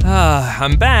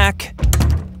 I'm back.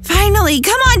 Finally,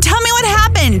 come on, tell me what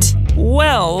happened.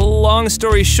 Well, long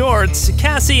story short,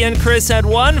 Cassie and Chris had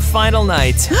one final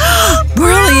night.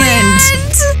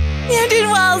 Brilliant! You did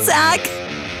well, Zach.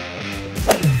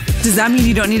 Does that mean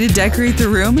you don't need to decorate the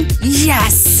room?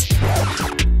 Yes!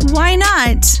 Why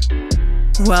not?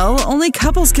 Well, only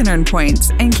couples can earn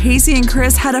points, and Casey and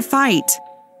Chris had a fight.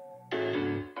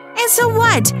 And so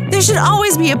what? There should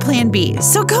always be a plan B,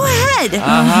 so go ahead.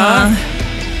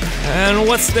 And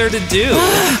what's there to do?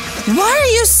 Why are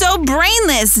you so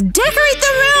brainless? Decorate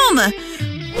the room!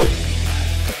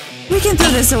 We can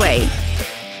throw this away.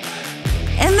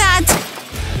 And that…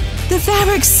 the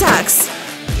fabric sucks.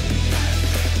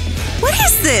 What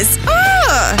is this?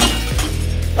 Ugh!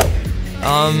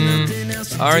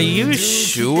 Are you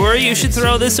sure you should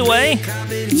throw this away?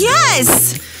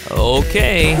 Yes!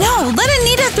 Okay. No, let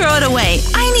Anita throw it away.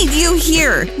 I need you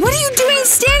here. What are you doing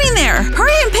standing there?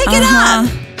 Hurry and pick it up.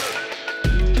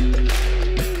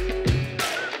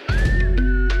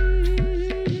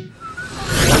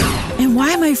 And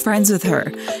why am I friends with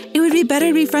her? It would be better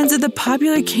to be friends with the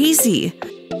popular Casey.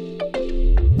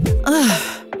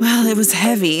 Ugh, well, it was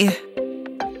heavy.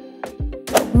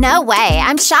 No way,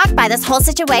 I'm shocked by this whole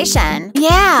situation.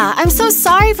 Yeah, I'm so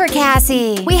sorry for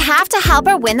Cassie. We have to help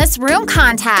her win this room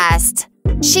contest.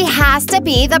 She has to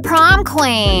be the prom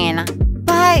queen.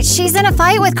 But she's in a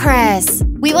fight with Chris.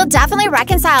 We will definitely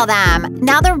reconcile them.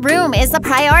 Now the room is the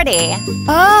priority.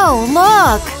 Oh,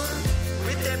 look!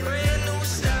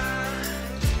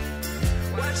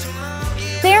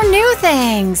 They're new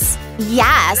things.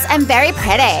 Yes, and very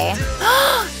pretty.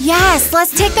 Yes,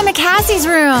 let's take them to Cassie's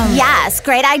room. Yes,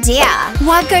 great idea.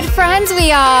 What good friends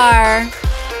we are.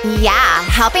 Yeah,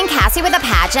 helping Cassie with a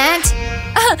pageant.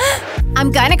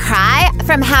 I'm gonna cry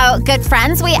from how good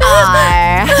friends we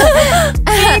are.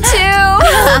 Me too.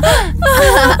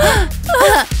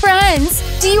 Friends,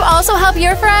 do you also help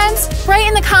your friends? Write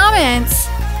in the comments.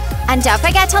 And don't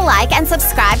forget to like and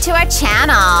subscribe to our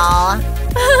channel.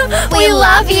 We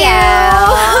love you!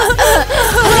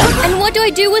 And what do I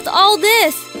do with all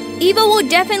this? Eva will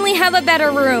definitely have a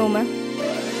better room.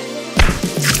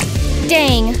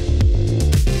 Dang.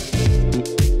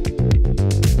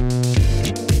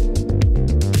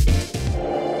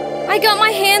 I got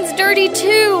my hands dirty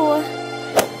too.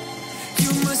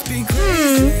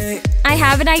 I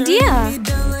have an idea.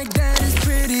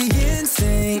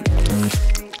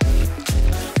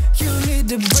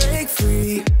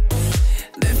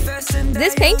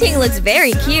 This painting looks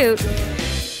very cute.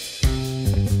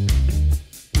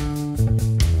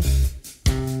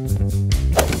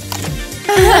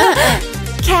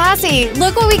 Cassie,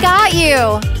 look what we got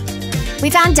you! We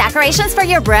found decorations for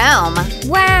your room.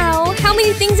 Wow, how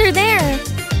many things are there?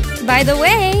 By the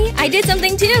way, I did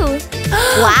something too.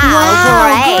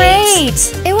 Wow,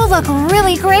 great! It will look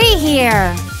really great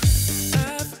here.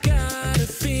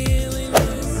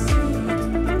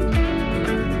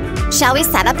 Shall we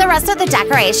set up the rest of the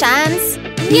decorations?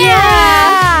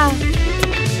 Yeah!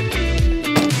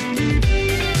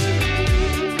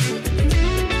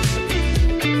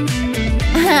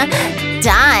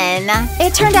 Done.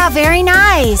 It turned out very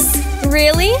nice.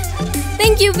 Really?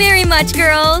 Thank you very much,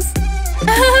 girls.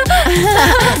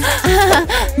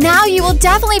 Now you will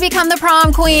definitely become the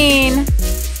prom queen.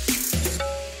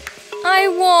 I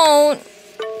won't.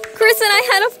 Chris and I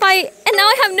had a fight, and now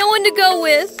I have no one to go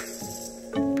with.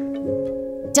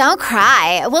 Don't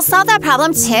cry. We'll solve that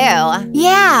problem too.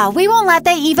 Yeah, we won't let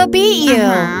the Eva beat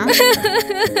you.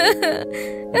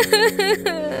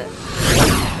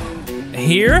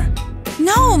 Here?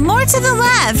 No, more to the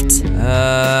left.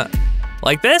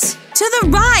 Like this? To the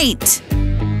right.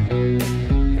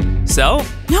 So?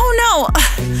 No.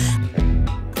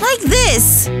 Like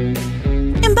this.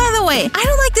 And by the way, I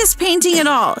don't like this painting at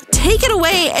all. Take it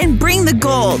away and bring the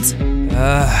gold.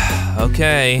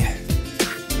 Okay.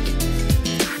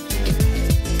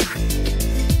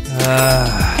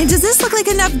 And does this look like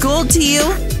enough gold to you?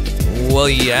 Well,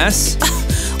 yes.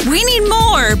 We need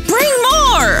more! Bring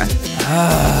more!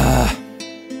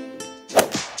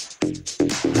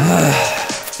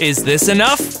 Is this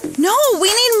enough? No,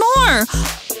 we need more!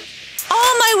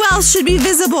 All my wealth should be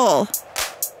visible.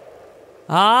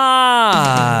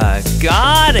 Ah,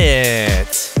 got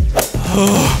it.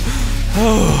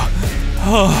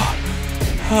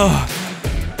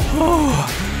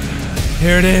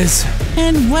 Here it is.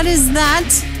 And what is that?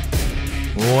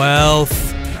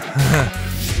 Wealth.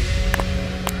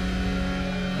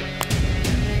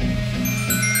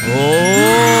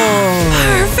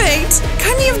 Oh. Perfect!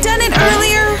 Couldn't you have done it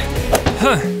earlier?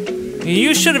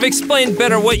 You should should have explained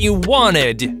better what you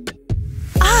wanted.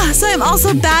 Ah, so I'm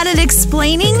also bad at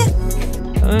explaining?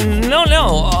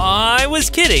 No, I was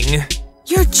kidding.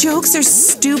 Your jokes are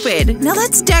stupid. Now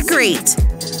let's decorate.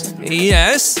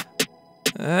 Yes?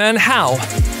 And how?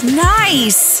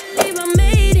 Nice! Babe, I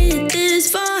made it this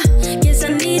far. Guess I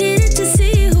needed it to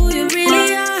see who you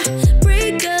really are.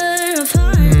 Breaker of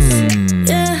hearts.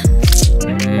 Yeah.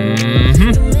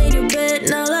 You made your bed,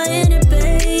 now lie in it,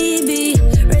 baby.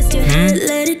 Rest your head,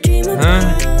 let it dream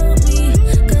about me.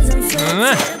 'Cause I'm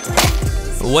fine.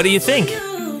 What do you think?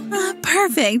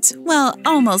 Perfect. Well,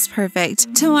 almost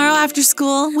perfect. Tomorrow after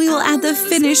school, we will add the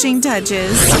finishing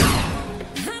touches.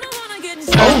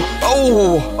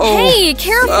 Oh. Hey,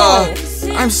 careful!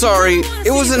 I'm sorry.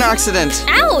 It was an accident.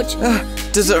 Ouch!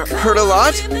 Does it hurt a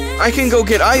lot? I can go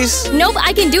get ice. Nope,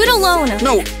 I can do it alone.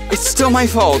 No, it's still my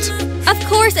fault. Of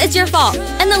course it's your fault.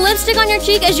 And the lipstick on your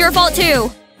cheek is your fault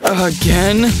too.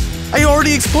 Again? I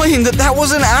already explained that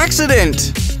was an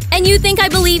accident. And you think I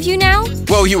believe you now?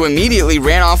 Well, you immediately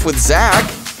ran off with Zach.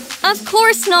 Of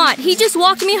course not. He just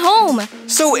walked me home.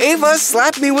 So Ava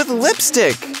slapped me with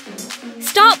lipstick.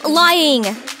 Stop lying.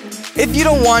 If you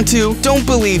don't want to, don't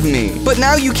believe me. But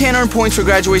now you can't earn points for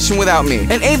graduation without me,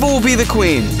 and Ava will be the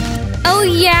queen. Oh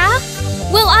yeah?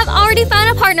 Well, I've already found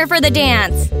a partner for the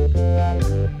dance.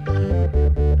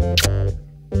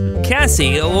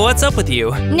 Cassie, what's up with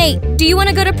you? Nate, do you want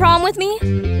to go to prom with me?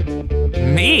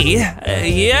 Me?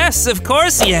 Yes, of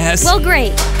course, yes. Well,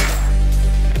 great.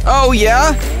 Oh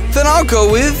yeah? Then I'll go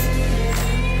with...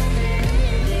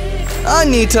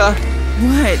 Anita.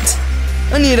 What?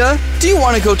 Anita, do you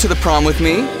want to go to the prom with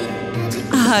me?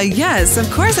 Yes,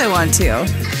 of course I want to.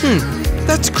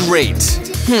 That's great.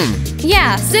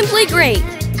 Yeah, simply great.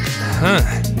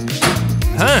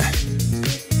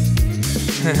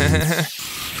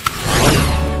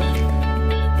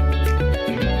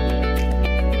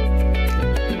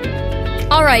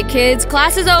 All right, kids,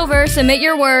 class is over. Submit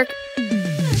your work.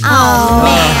 Oh,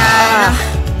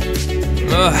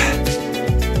 man.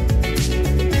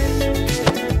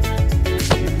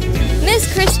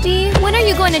 Miss Christie, when are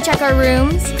you going to check our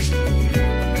rooms?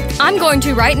 I'm going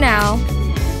to right now.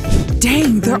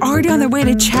 Dang, they're already on their way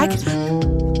to check.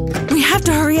 We have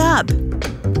to hurry up.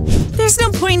 There's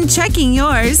no point in checking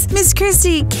yours. Miss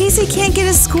Christie, Casey can't get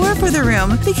a score for the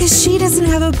room because she doesn't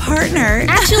have a partner.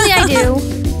 Actually, I do.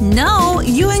 No,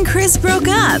 you and Chris broke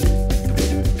up.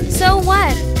 So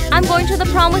what? I'm going to the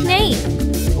prom with Nate.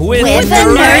 With the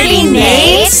nerdy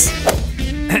Nate?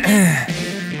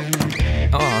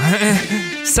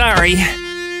 Oh, sorry.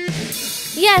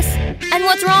 Yes, and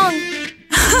what's wrong?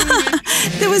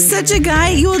 There was such a guy,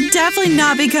 you will definitely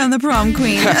not become the prom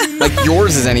queen. Like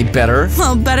yours is any better.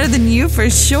 Well, better than you for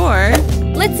sure.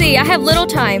 Let's see, I have little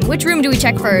time. Which room do we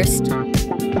check first?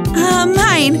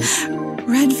 Mine.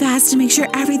 Run fast to make sure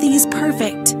everything is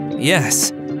perfect.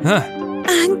 Yes.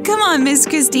 Come on, Miss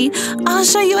Christie. I'll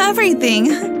show you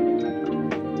everything.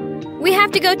 We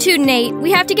have to go too, Nate.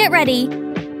 We have to get ready.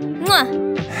 Mwah.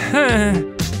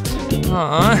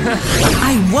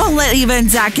 I won't let Eva and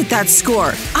Zach get that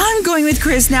score. I'm going with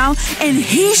Chris now, and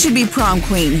he should be prom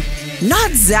queen,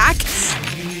 not Zach.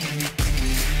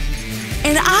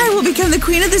 And I will become the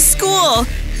queen of the school.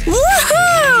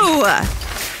 Woohoo!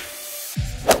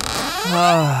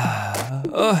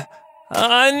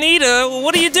 Anita,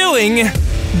 what are you doing?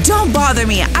 Don't bother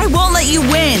me. I won't let you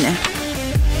win.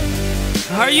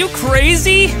 Are you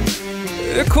crazy?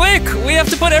 Quick, we have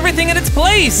to put everything in its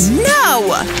place.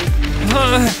 No!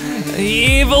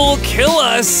 Eva will kill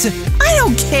us. I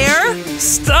don't care.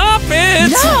 Stop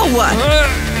it! No!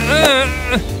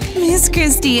 Miss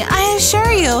Christie, I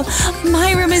assure you,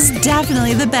 my room is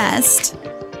definitely the best.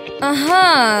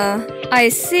 Uh-huh. I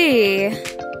see.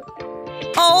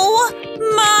 Oh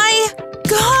my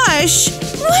gosh!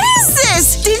 What is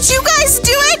this? Did you guys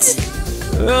do it?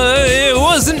 It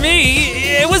wasn't me.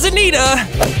 It was Anita.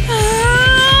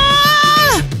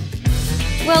 Ah!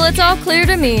 Well, it's all clear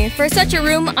to me. For such a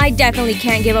room, I definitely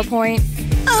can't give a point.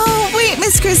 Oh, wait,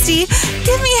 Miss Christie.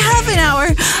 Give me half an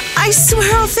hour. I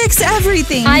swear I'll fix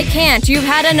everything. I can't. You've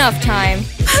had enough time.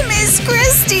 Miss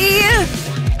Christie!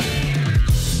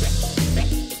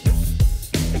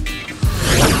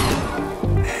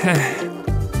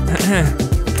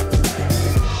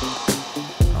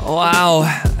 Wow,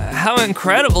 how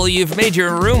incredible you've made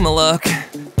your room look.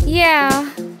 Yeah.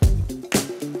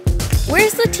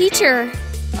 Where's the teacher?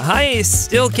 I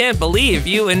still can't believe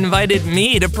you invited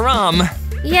me to prom.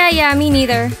 Yeah, me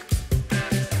neither.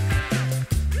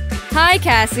 Hi,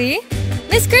 Cassie.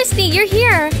 Miss Christie, you're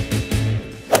here.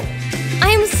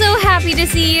 I'm so happy to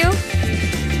see you.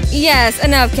 Yes,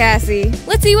 enough, Cassie.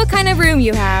 Let's see what kind of room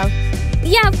you have.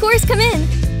 Yeah, of course, come in.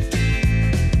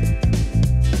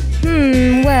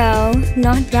 Well,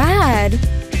 not bad.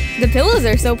 The pillows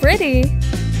are so pretty.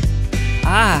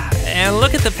 Ah, and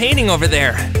look at the painting over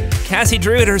there. Cassie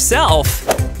drew it herself.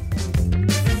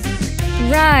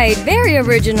 Right, very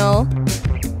original.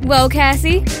 Well,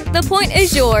 Cassie, the point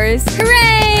is yours.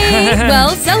 Hooray!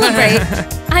 Well, celebrate.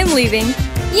 I'm leaving.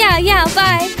 Yeah,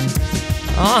 bye.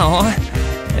 Oh,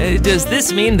 does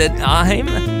this mean that I'm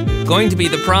going to be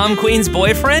the prom queen's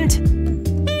boyfriend?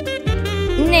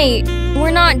 Nate,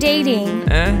 we're not dating.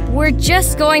 We're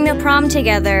just going to prom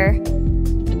together.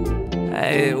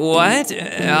 What?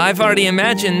 I've already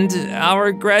imagined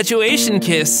our graduation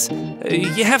kiss.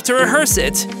 You have to rehearse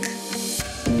it.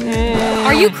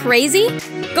 Are you crazy?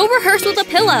 Go rehearse with a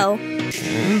pillow.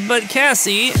 But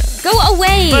Cassie... Go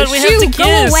away! But we have to kiss.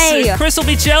 Go away! Chris will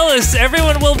be jealous.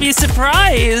 Everyone will be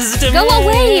surprised. Go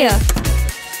away!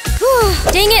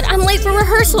 Dang it, I'm late for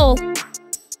rehearsal.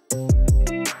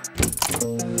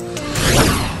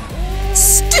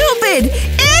 Stupid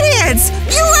idiots!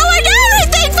 You ruined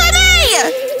everything for me!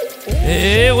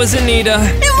 It was Anita.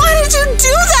 And why did you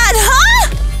do that, huh?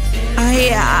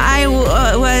 I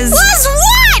was... Was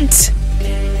what?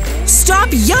 Stop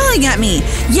yelling at me!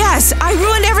 Yes, I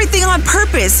ruined everything on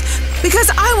purpose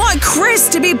because I want Chris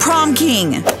to be prom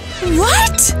king.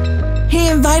 What? He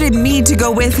invited me to go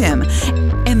with him,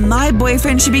 and my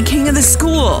boyfriend should be king of the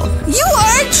school. You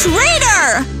are a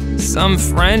traitor! Some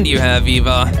friend you have,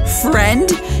 Eva.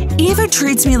 Friend? Eva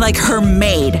treats me like her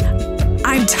maid.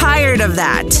 I'm tired of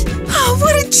that. Oh,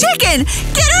 what a chicken!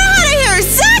 Get her out of here!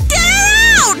 Zach, get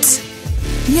her out!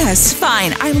 Yes,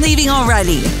 fine. I'm leaving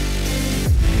already.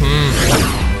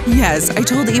 Yes, I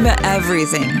told Eva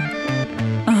everything.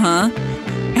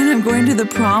 And I'm going to the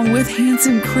prom with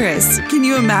handsome Chris. Can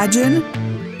you imagine?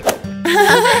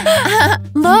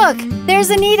 Look, there's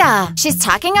Anita. She's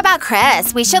talking about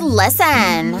Chris. We should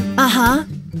listen.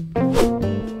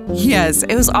 Yes,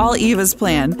 it was all Eva's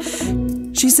plan.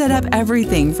 She set up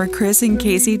everything for Chris and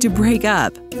Casey to break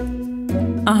up.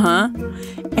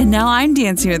 And now I'm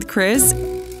dancing with Chris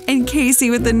and Casey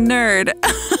with the nerd.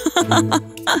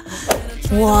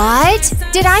 What?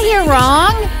 Did I hear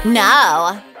wrong?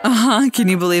 No. Can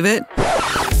you believe it?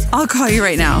 I'll call you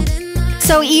right now.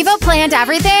 So Eva planned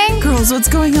everything? Girls, what's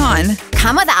going on?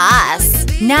 Come with us.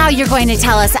 Now you're going to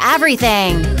tell us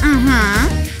everything.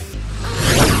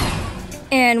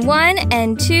 And 1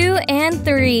 and 2 and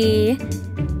 3.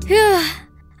 Whew,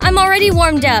 I'm already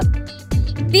warmed up.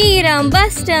 Beat 'em,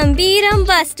 bust 'em, beat 'em,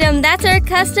 bust 'em. That's our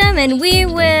custom and we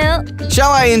will...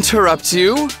 Shall I interrupt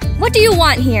you? What do you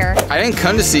want here? I didn't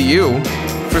come to see you.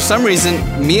 For some reason,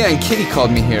 Mia and Kitty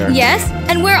called me here. Yes?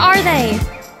 And where are they?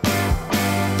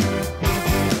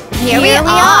 Here we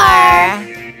are.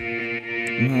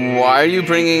 Why are you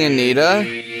bringing Anita?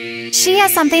 She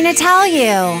has something to tell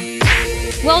you.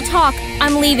 Well, talk.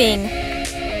 I'm leaving.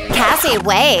 Cassie,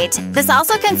 wait. This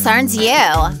also concerns you.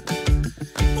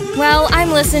 Well,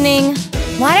 I'm listening.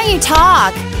 Why don't you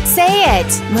talk? Say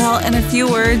it. Well, in a few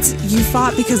words, you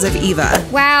fought because of Eva.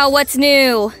 Wow, what's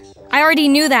new? I already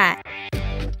knew that.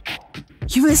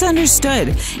 You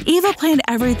misunderstood. Eva planned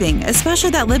everything,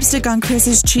 especially that lipstick on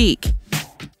Chris's cheek.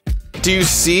 Do you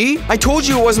see? I told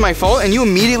you it wasn't my fault and you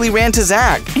immediately ran to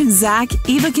Zach. And Zach,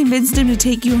 Eva convinced him to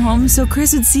take you home so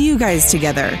Chris would see you guys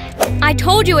together. I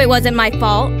told you it wasn't my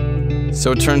fault.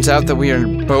 So it turns out that we are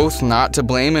both not to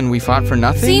blame and we fought for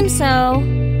nothing? Seems so.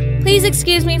 Please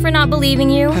excuse me for not believing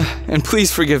you. And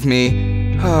please forgive me.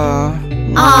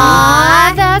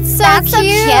 Aww, that's so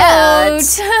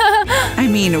cute. I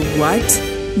mean, what?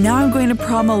 Now I'm going to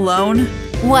prom alone?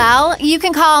 Well, you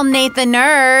can call Nate the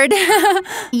nerd.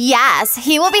 Yes,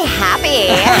 he will be happy.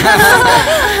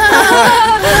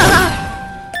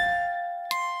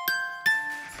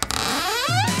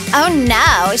 Oh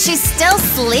no, she's still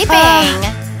sleeping.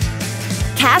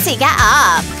 Cassie, get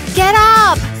up. Get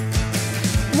up.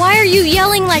 Why are you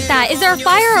yelling like that? Is there a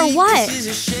fire or what?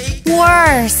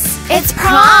 Worse. It's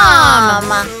prom.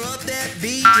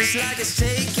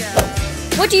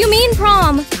 What do you mean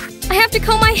prom? I have to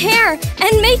comb my hair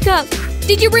and makeup.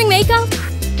 Did you bring makeup?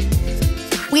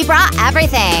 We brought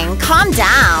everything. Calm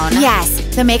down. Yes,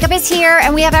 the makeup is here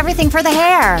and we have everything for the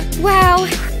hair. Wow,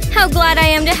 how glad I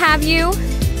am to have you.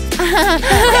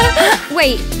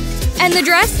 Wait, and the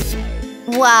dress?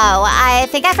 Whoa, I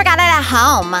think I forgot it at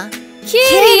home.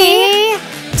 Kitty!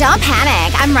 Don't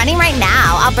panic. I'm running right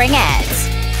now. I'll bring it.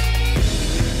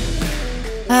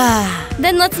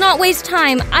 Then let's not waste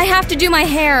time. I have to do my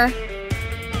hair.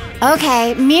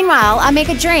 Okay, meanwhile, I'll make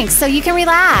a drink so you can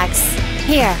relax.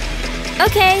 Here.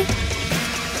 Okay.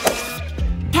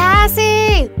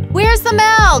 Cassie, where's the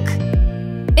milk?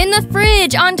 In the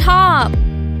fridge, on top.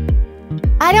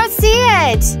 I don't see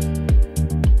it.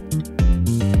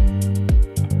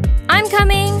 I'm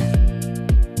coming.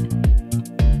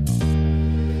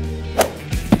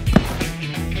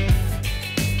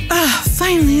 Ah,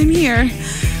 finally I'm here.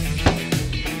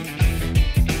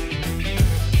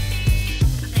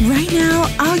 Right now,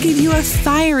 I'll give you a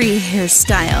fiery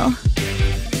hairstyle.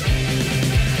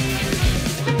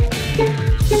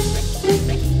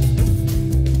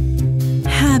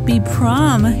 Happy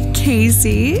prom,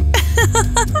 Casey.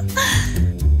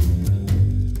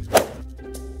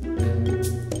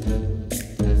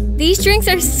 These drinks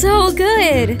are so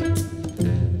good.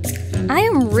 I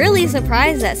am really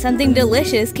surprised that something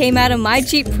delicious came out of my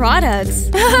cheap products.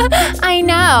 I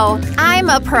know. I'm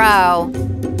a pro.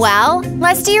 Well,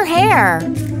 let's do your hair.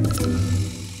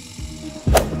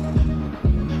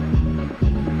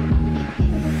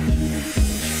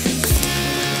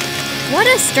 What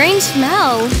a strange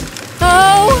smell.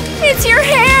 Oh, it's your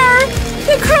hair!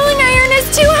 The curling iron is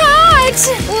too hot!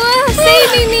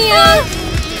 Save me, Mia!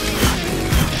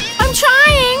 I'm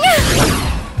trying!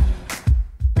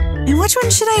 And which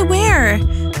one should I wear?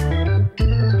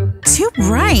 Too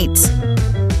bright.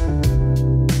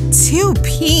 Too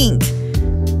pink.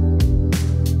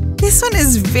 This one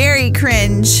is very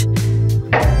cringe.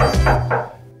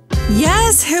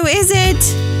 Yes, who is it?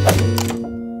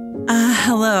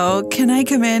 Hello, can I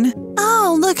come in?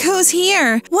 Oh, look who's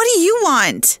here. What do you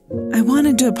want? I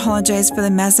wanted to apologize for the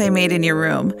mess I made in your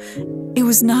room. It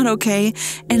was not okay,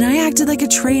 and I acted like a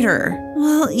traitor.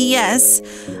 Well, yes.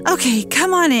 Okay,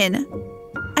 come on in.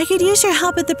 I could use your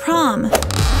help at the prom.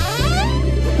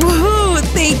 Woohoo!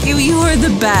 Thank you, you are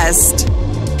the best.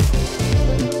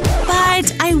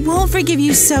 But I won't forgive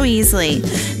you so easily.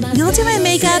 You'll do my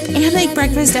makeup and make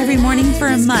breakfast every morning for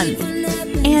a month.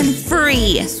 And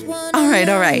free. All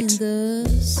right.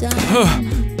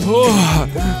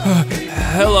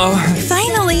 Hello.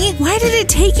 Finally! Why did it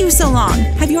take you so long?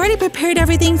 Have you already prepared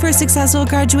everything for a successful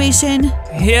graduation?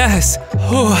 Yes.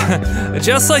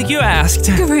 Just like you asked.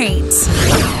 Great.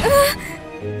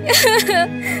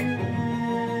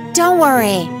 Don't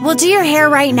worry. We'll do your hair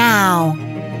right now.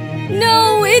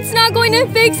 No, it's not going to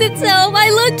fix itself. I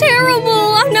look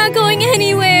terrible. I'm not going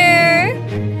anywhere.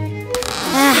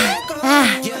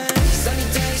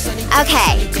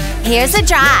 Okay, here's the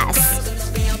dress.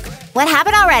 What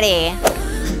happened already?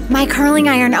 My curling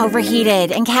iron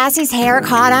overheated and Cassie's hair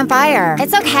caught on fire.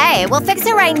 It's okay, we'll fix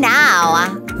it right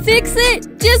now. Fix it?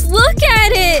 Just look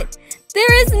at it.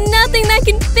 There is nothing that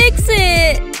can fix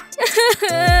it.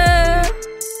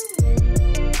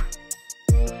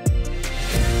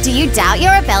 Do you doubt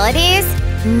your abilities?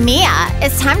 Mia,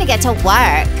 it's time to get to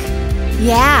work.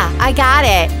 Yeah, I got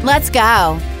it. Let's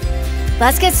go.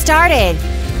 Let's get started.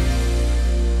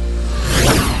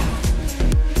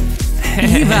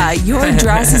 Eva, your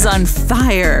dress is on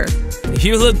fire.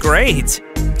 You look great.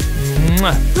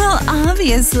 Mwah. Well,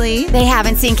 obviously. They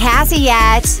haven't seen Cassie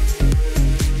yet.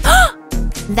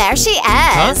 There she is.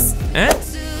 Huh? Eh?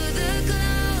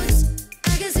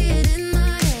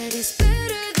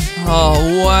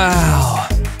 Oh, wow.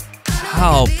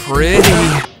 How pretty.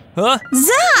 Huh?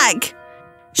 Zach!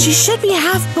 She should be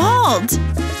half bald.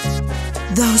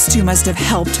 Those two must have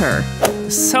helped her.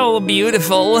 So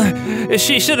beautiful.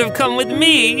 She should have come with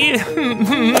me.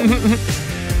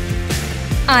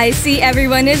 I see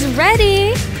everyone is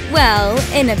ready. Well,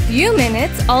 in a few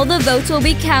minutes, all the votes will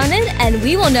be counted and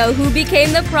we will know who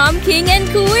became the prom king and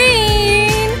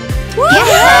queen.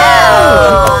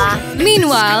 Yeah!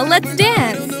 Meanwhile, let's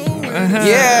dance.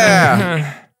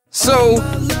 Yeah! So,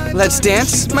 let's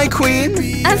dance, my queen?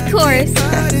 Of course.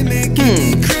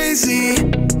 Crazy.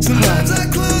 Sometimes I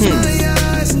close my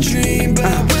eyes and dream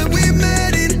about when we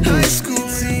met in high school.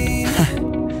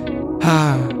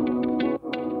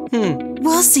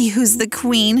 We'll see who's the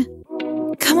queen.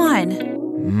 Come on.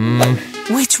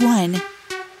 Which one?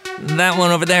 That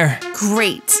one over there.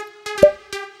 Great.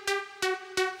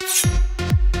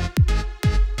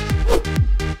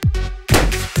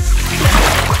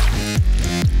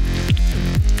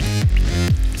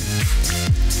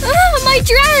 My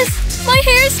dress! My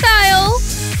hairstyle!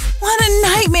 What a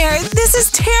nightmare! This is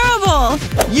terrible!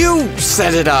 You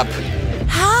set it up!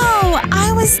 How?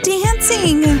 I was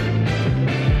dancing!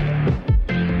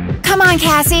 Come on,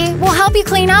 Cassie. We'll help you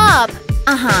clean up.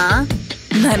 Uh-huh.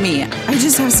 Let me. I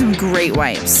just have some great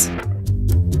wipes.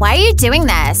 Why are you doing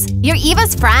this? You're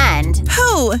Eva's friend.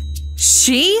 Who?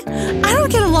 She? I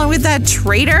don't get along with that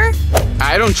traitor.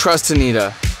 I don't trust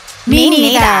Anita. Me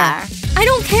neither. I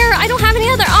don't care. I don't have any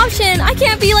other option. I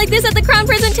can't be like this at the crown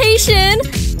presentation.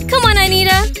 Come on,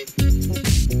 Anita.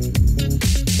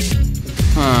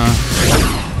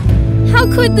 How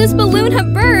could this balloon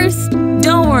have burst?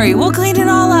 Don't worry, we'll clean it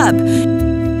all up.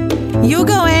 You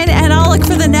go in and I'll look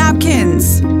for the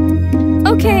napkins.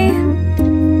 Okay.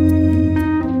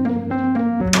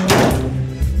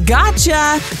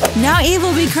 Gotcha! Now Eve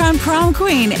will be crowned prom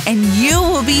queen and you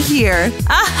will be here.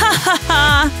 Ah ha ha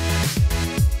ha!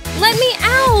 Let me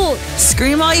out!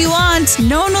 Scream all you want.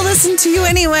 No one will listen to you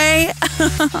anyway.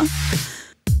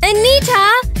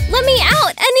 Anita! Let me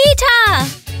out! Anita!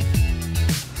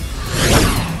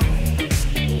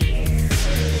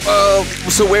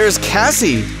 So where's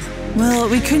Cassie? Well,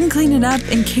 we couldn't clean it up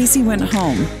and Casey went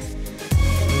home.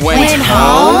 Went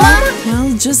home?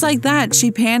 Well, just like that,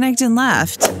 she panicked and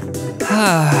left.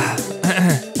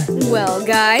 Well,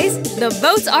 guys, the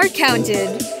votes are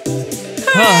counted.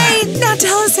 Hooray! Now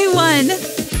tell us who won.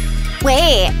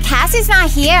 Wait, Cassie's not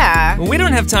here. We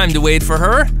don't have time to wait for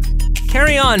her.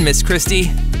 Carry on, Miss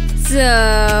Christie.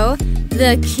 So,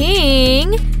 the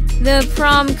king, the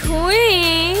prom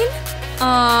queen,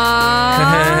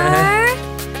 are...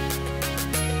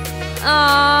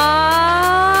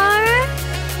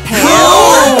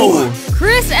 Who?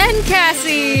 Chris and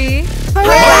Cassie!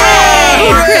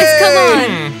 Hooray! Chris, come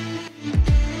on!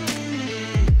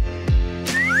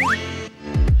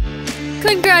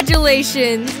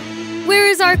 Congratulations! Where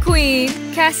is our queen?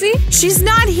 Cassie? She's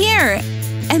not here.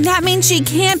 And that means she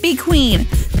can't be queen.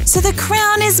 So the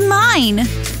crown is mine.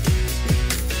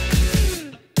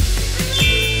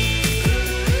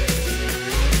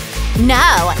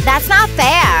 No, that's not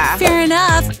fair. Fair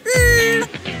enough.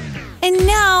 And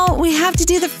now we have to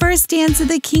do the first dance of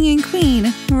the king and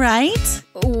queen, right?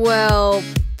 Well,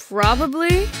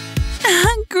 probably.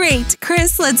 Great.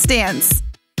 Chris, let's dance.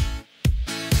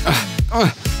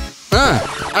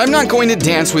 I'm not going to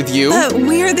dance with you.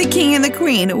 We're the king and the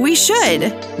queen. We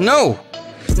should. No.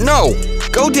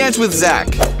 Go dance with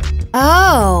Zach.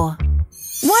 Oh.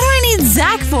 What do I need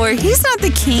Zach for? He's not the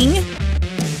king.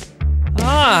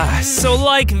 So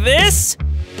like this?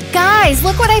 Guys,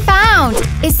 look what I found.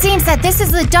 It seems that this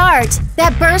is the dart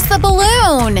that burst the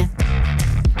balloon.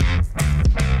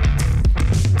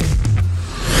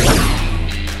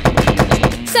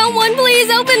 Someone please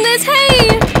open this,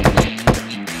 hey!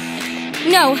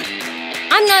 No,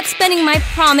 I'm not spending my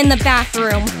prom in the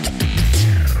bathroom.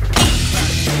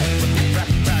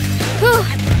 Whew,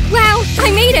 wow,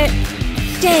 I made it!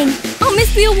 Dang, I'll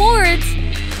miss the awards.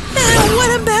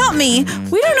 What about me?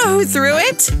 We don't know who threw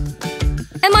it.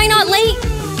 Am I not late?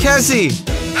 Cassie!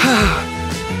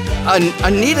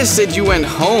 Anita said you went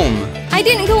home. I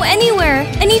didn't go anywhere.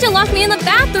 Anita locked me in the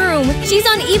bathroom. She's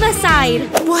on Eva's side.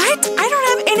 What? I don't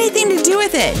have anything to do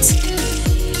with it.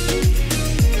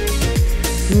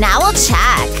 Now we'll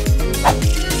check.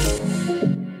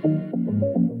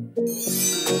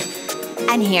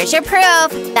 And here's your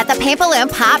proof that the pink balloon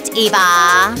popped,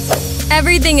 Eva.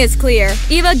 Everything is clear.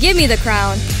 Eva, give me the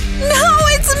crown. No,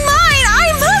 it's mine!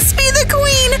 I must be the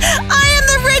queen! I am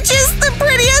the richest, the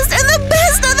prettiest, and the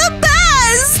best of the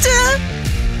best!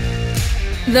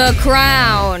 The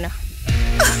crown.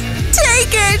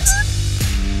 Take it!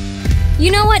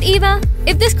 You know what, Eva?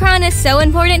 If this crown is so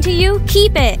important to you,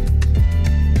 keep it.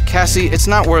 Cassie, it's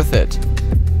not worth it.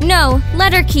 No,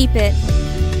 let her keep it.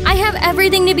 I have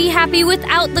everything to be happy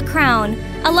without the crown.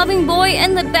 A loving boy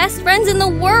and the best friends in the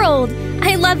world.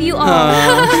 I love you all.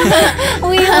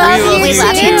 We love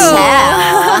you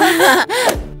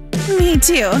too. Me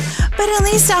too. But at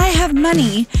least I have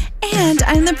money. And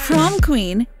I'm the prom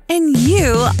queen. And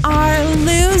you are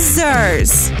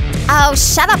losers. Oh,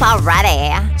 shut up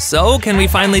already. So, can we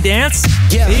finally dance?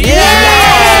 Yeah!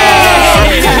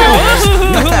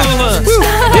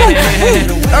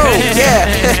 Oh, yeah!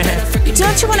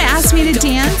 Don't you want to ask me to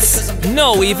dance?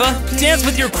 No, Eva. Dance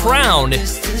with your crown.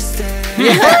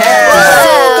 Yeah!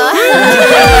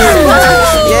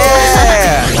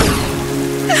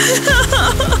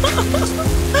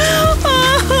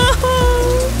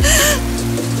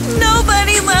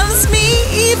 Nobody loves me,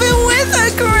 even with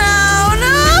a crown.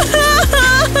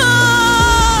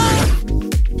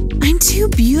 I'm too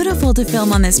beautiful to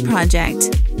film on this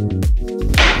project.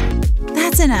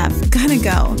 That's enough. Gotta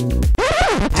go.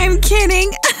 I'm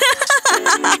kidding.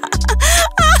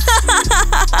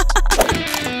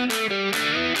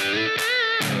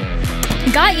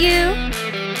 Got you.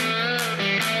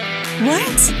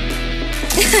 What?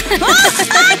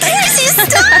 Casey,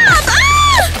 stop!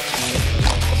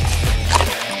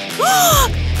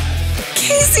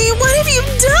 Casey, what have you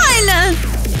done?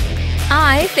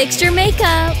 I fixed your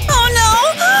makeup. Oh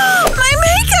no! My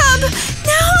makeup!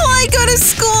 Now how will I go to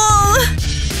school?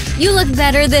 You look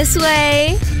better this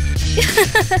way.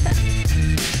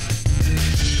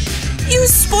 You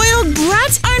spoiled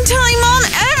brat! I'm telling Mom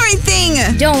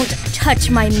everything! Don't touch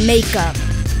my makeup.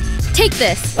 Take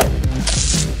this.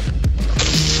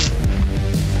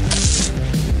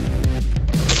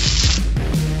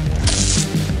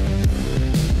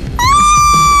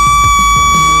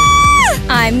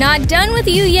 I'm not done with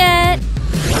you yet.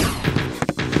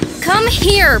 Come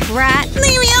here, brat.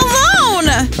 Leave me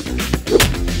alone!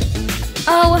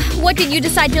 Oh, what did you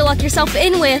decide to lock yourself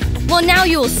in with? Well, now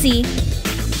you'll see.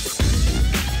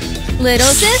 Little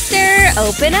sister,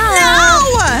 open up.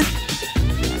 No!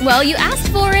 Well, you asked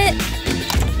for it.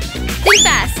 Think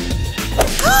fast.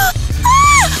 A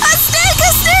snake!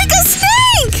 A snake! A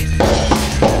snake!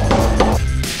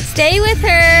 Stay with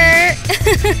her.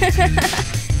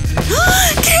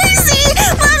 Casey!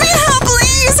 Let me out,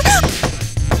 please!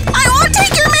 I won't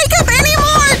take your makeup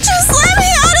anymore! Just let me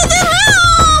out of the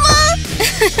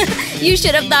room! You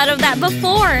should have thought of that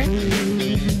before.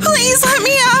 Please let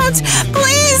me out!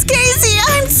 Please, Casey!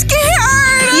 I'm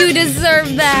scared! You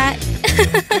deserve that.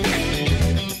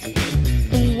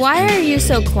 Why are you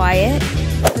so quiet?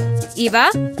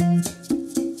 Eva?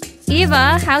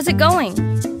 Eva, how's it going?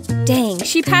 Dang,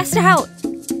 she passed out.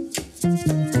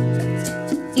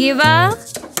 Eva?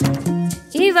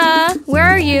 Eva, where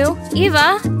are you?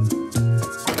 Eva?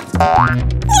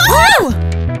 Whoa!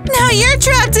 Now you're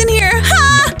trapped in here,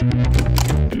 huh?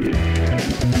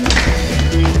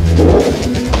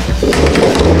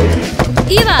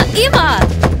 Eva! Eva!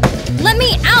 Let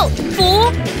me out,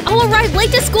 fool! I'll arrive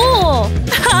late to school!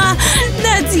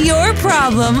 That's your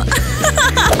problem.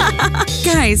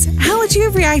 Guys, how would you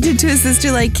have reacted to a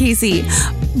sister like Casey?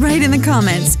 Write in the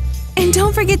comments. And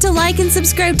don't forget to like and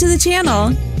subscribe to the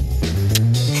channel.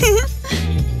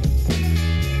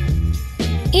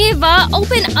 Eva,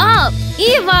 open up!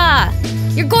 Eva!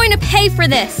 You're going to pay for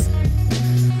this!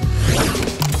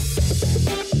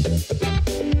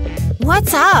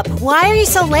 What's up? Why are you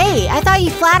so late? I thought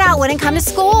you flat out wouldn't come to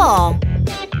school.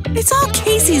 It's all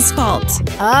Casey's fault.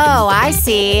 Oh, I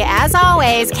see. As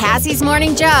always, Cassie's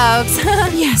morning jokes.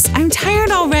 Yes, I'm tired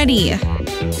already.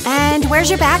 And where's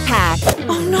your backpack?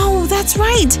 Oh no, that's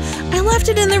right. I left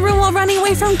it in the room while running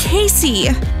away from Casey.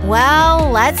 Well,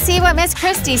 let's see what Miss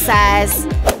Christie says.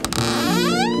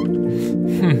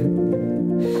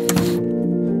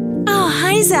 Oh,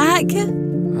 hi, Zach.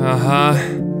 Uh-huh.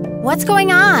 What's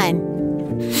going on?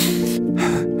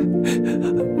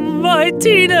 My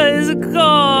Tina is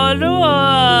gone.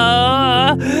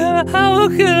 How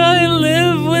can I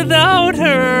live without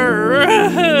her?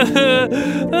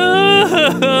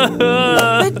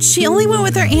 But she only went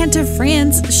with her aunt to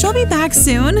France. She'll be back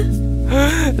soon.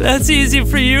 That's easy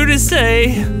for you to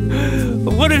say.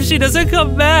 What if she doesn't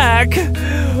come back?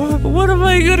 What am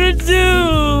I gonna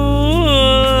do?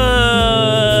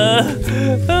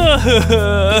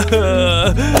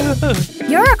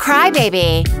 You're a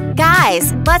crybaby.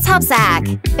 Guys, let's help Zach.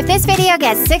 If this video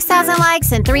gets 6,000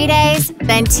 likes in 3 days,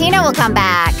 then Tina will come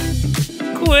back.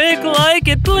 Quick, like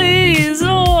it, please.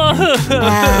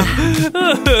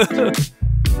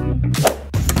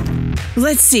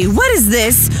 Let's see, what is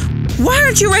this? Why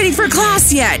aren't you ready for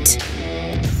class yet?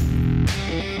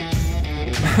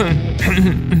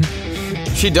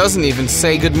 She doesn't even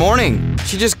say good morning.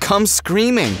 She just comes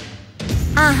screaming.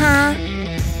 Uh-huh.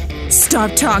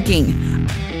 Stop talking.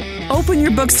 Open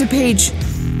your books to page…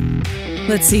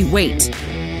 Let's see, wait.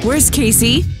 Where's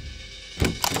Casey?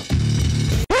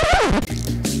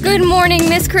 Good morning,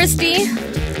 Miss Christie.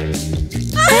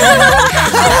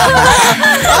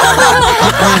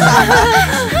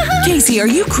 Casey, are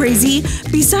you crazy?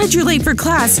 Besides you're late for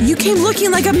class, you came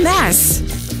looking like a mess.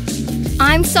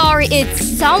 I'm sorry, it's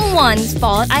someone's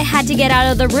fault. I had to get out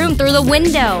of the room through the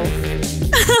window.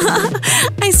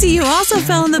 I see you also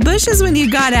fell in the bushes when you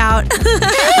got out.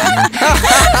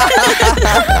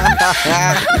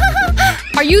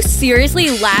 Are you seriously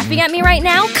laughing at me right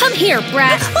now? Come here,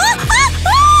 brat.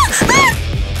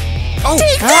 Oh!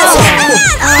 Take this!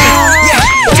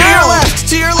 Yeah! To your left!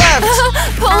 To your left!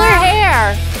 Pull her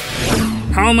hair.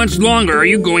 How much longer are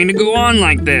you going to go on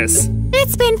like this?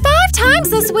 It's been 5 times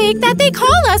this week that they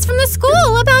call us from the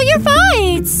school about your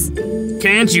fights.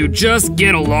 Can't you just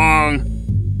get along?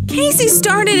 Casey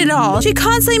started it all. She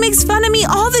constantly makes fun of me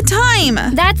all the time.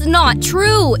 That's not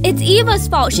true. It's Eva's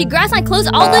fault. She grabs my clothes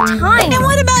all the time. And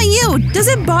what about you? Does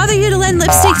it bother you to lend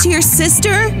lipstick to your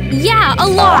sister? Yeah, a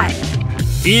lot.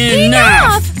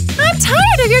 Enough! I'm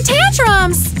tired of your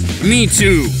tantrums. Me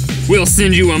too. We'll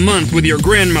send you a month with your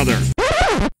grandmother.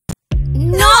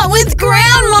 Not with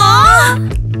Grandma!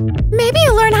 Maybe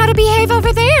you'll learn how to behave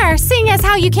over there, seeing as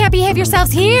how you can't behave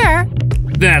yourselves here.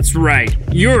 That's right.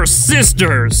 You're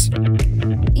sisters.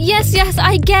 Yes,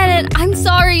 I get it. I'm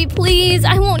sorry, please.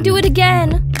 I won't do it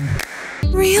again.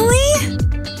 Really?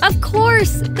 Of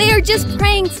course. They are just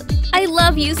pranks. I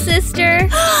love you, sister. And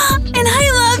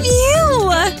I love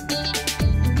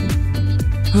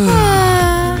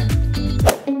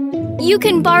you! You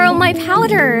can borrow my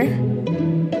powder.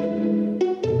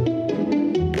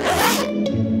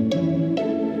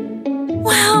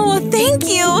 Wow, thank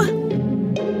you!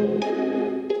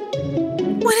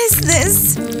 What is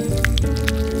this?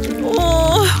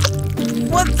 Oh,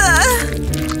 what the?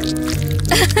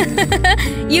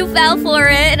 You fell for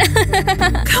it.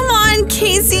 Come on,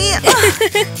 Casey!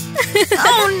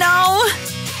 Oh no!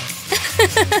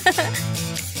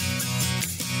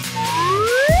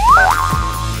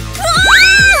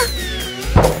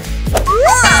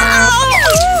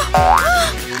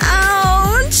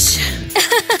 Ouch!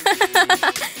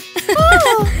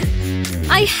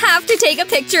 I have to take a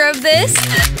picture of this.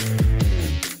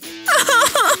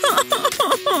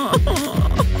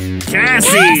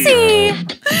 Cassie!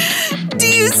 Do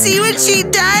you see what she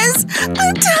does?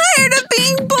 I'm tired of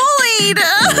being bullied!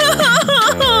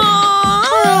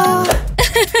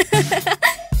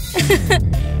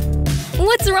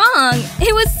 What's wrong?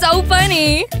 It was so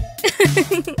funny.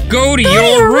 Go to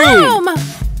your room!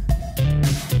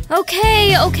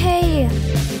 Okay.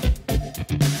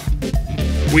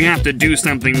 We have to do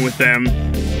something with them.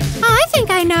 I think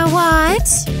I know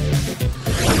what.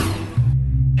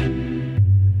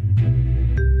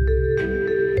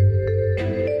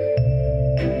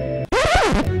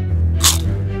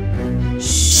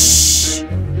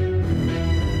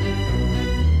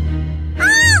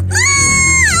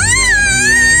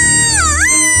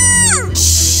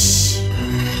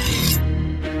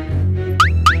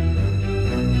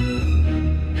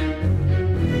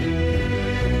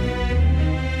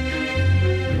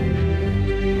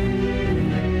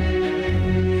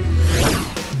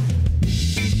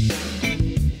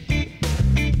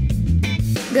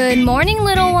 Good morning,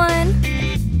 little one.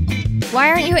 Why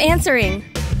aren't you answering?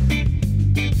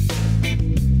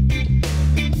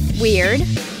 Weird.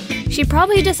 She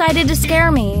probably decided to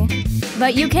scare me.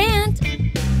 But you can't.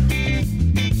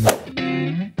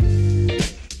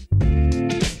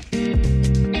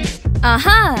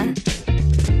 Aha!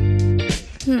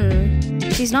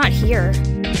 She's not here.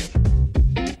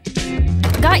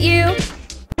 Got you!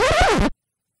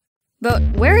 But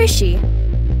where is she?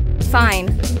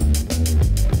 Fine.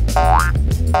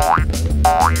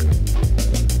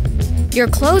 Your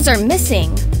clothes are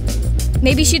missing.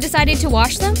 Maybe she decided to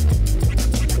wash them?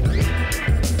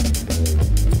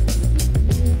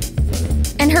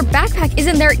 And her backpack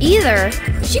isn't there either.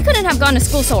 She couldn't have gone to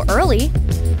school so early.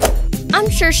 I'm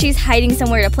sure she's hiding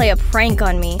somewhere to play a prank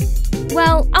on me.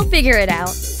 Well, I'll figure it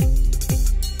out.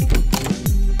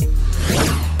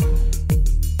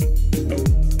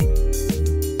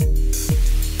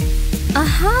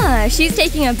 Aha, she's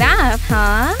taking a bath,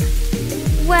 huh?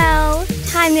 Well,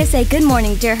 time to say good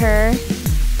morning to her.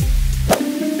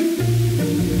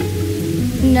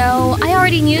 No, I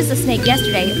already used the snake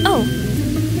yesterday. Oh.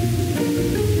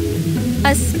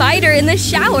 A spider in the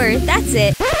shower, that's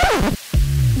it.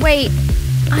 Wait,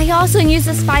 I also used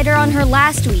the spider on her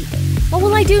last week. What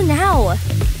will I do now?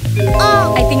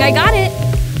 Oh, I think I got it.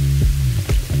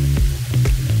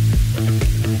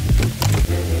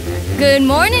 Good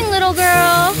morning, little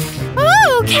girl.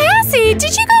 Oh, Cassie,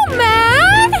 did you go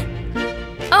mad?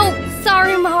 Oh,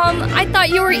 sorry, Mom. I thought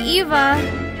you were Eva.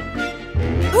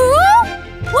 Who?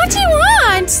 What do you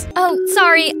want? Oh,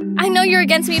 sorry. I know you're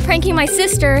against me pranking my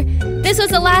sister. This was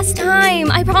the last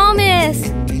time, I promise.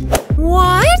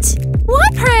 What?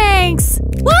 What pranks?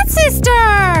 What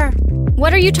sister?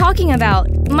 What are you talking about?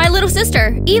 My little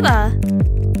sister, Eva.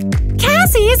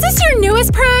 Cassie, is this your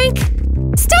newest prank?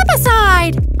 Step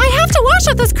aside! I have to wash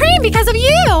up this cream because of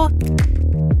you!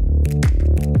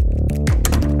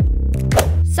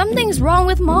 Something's wrong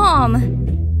with Mom.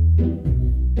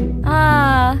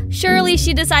 Surely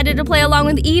she decided to play along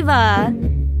with Eva.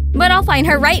 But I'll find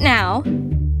her right now.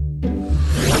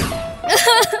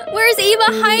 Where's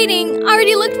Eva hiding? I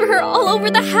already looked for her all over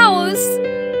the house.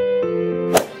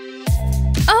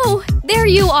 Oh, there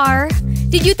you are.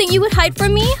 Did you think you would hide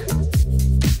from me?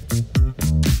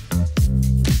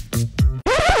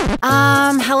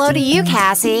 Hello to you,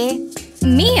 Cassie.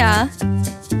 Mia?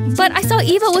 But I saw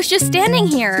Eva was just standing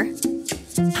here.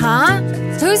 Huh?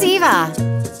 Who's Eva?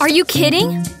 Are you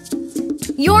kidding?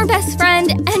 Your best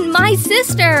friend and my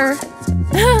sister.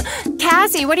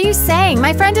 Cassie, what are you saying?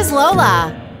 My friend is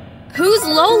Lola. Who's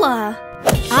Lola?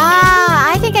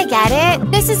 Ah, I think I get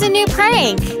it. This is a new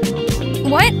prank.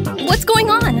 What? What's going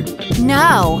on?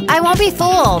 No, I won't be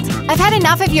fooled. I've had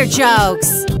enough of your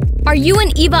jokes. Are you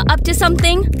and Eva up to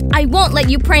something? I won't let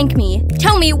you prank me.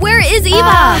 Tell me, where is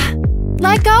Eva?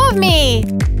 Let go of me.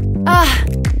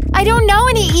 I don't know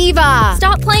any Eva.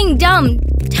 Stop playing dumb.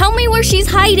 Tell me where she's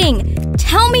hiding.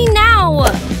 Tell me now.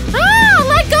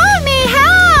 Let go of me.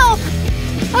 Help.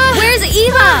 Where's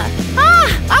Eva?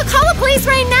 I'll call the police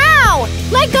right now.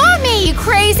 Let go of me, you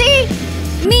crazy.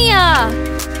 Mia!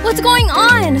 What's going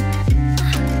on?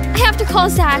 I have to call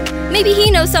Zach. Maybe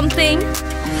he knows something.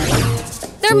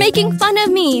 They're making fun of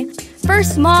me.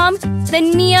 First Mom,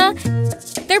 then Mia.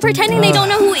 They're pretending they don't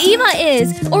know who Eva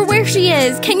is or where she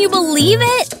is. Can you believe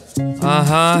it?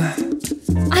 Uh-huh.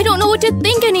 I don't know what to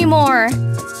think anymore.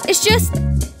 It's just…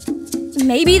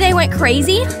 maybe they went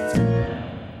crazy?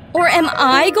 Or am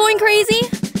I going crazy?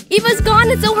 Eva's gone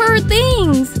and so are her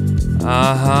things.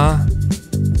 Uh-huh.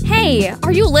 Hey,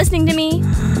 are you listening to me?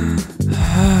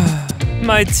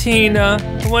 My Tina,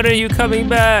 when are you coming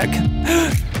back?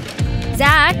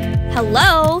 Zach,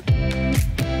 hello?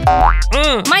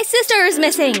 My sister is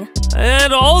missing.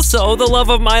 And also the love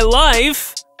of my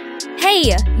life.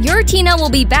 Hey, your Tina will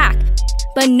be back.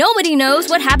 But nobody knows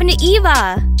what happened to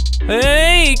Eva.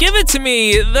 Hey, give it to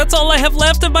me. That's all I have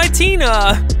left of my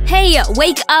Tina. Hey,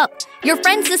 wake up. Your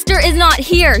friend's sister is not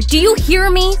here. Do you hear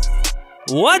me?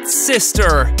 What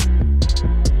sister?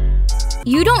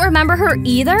 You don't remember her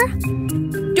either?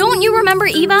 Don't you remember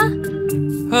Eva?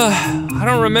 I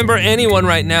don't remember anyone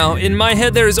right now. In my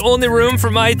head, there is only room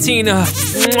for my Tina.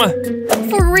 Mwah.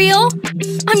 For real?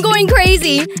 I'm going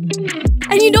crazy.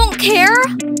 And you don't care?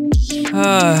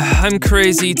 I'm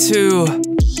crazy too.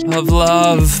 Of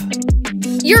love.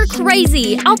 You're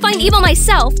crazy. I'll find Eva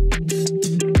myself.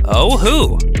 Oh,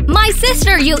 who? My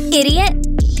sister, you idiot.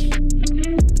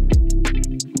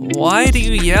 Why do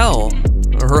you yell?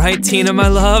 Right, Tina, my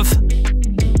love?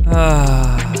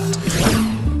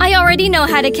 I already know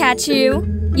how to catch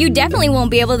you. You definitely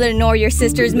won't be able to ignore your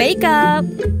sister's makeup.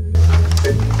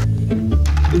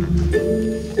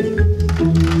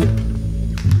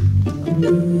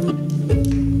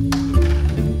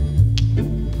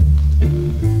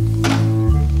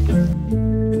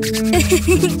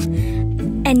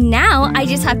 And now I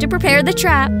just have to prepare the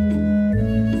trap.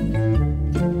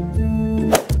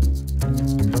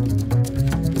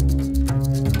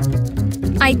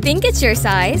 I think it's your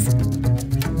size.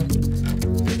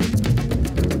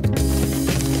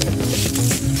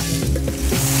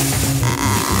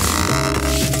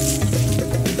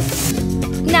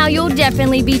 Now you'll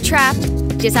definitely be trapped.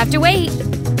 Just have to wait.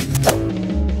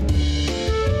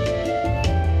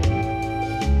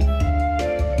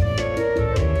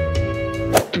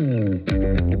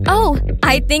 Oh,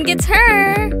 I think it's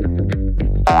her.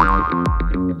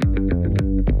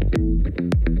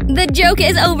 The joke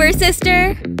is over,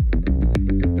 sister.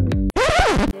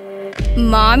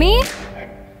 Mommy?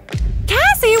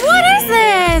 Cassie, what is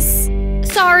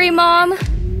this? Sorry, Mom.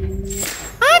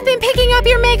 I've been picking up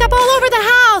your makeup all over the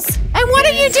house. And what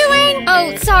are you doing?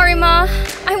 Oh, sorry, Ma.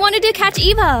 I wanted to catch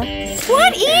Eva.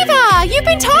 What Eva? You've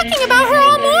been talking about her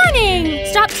all morning.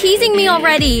 Stop teasing me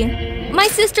already. My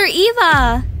sister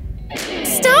Eva.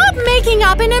 Stop making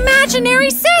up an imaginary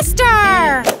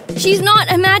sister. She's not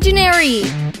imaginary.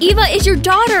 Eva is your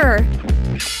daughter.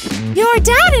 Your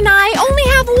dad and I only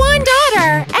have one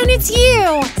daughter, and it's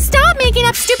you. Stop making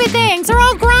up stupid things or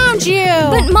I'll ground you.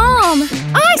 But Mom!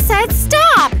 I said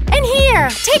stop! And here,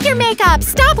 take your makeup.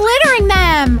 Stop littering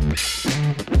them.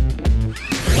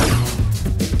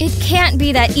 It can't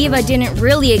be that Eva didn't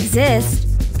really exist.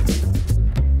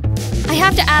 I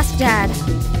have to ask Dad.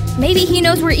 Maybe he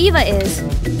knows where Eva is.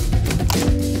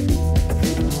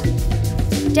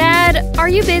 Dad, are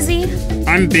you busy?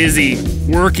 I'm busy.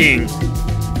 Working.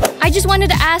 I just wanted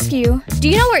to ask you, do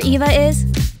you know where Eva is?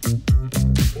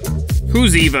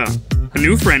 Who's Eva? A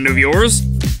new friend of yours?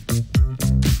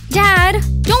 Dad,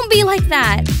 don't be like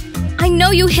that. I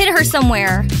know you hid her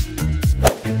somewhere.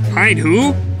 Hide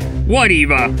who? What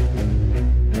Eva?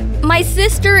 My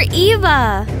sister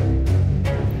Eva.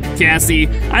 Cassie,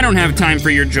 I don't have time for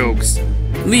your jokes.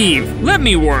 Leave. Let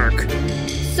me work.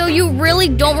 So you really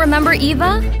don't remember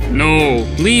Eva? No,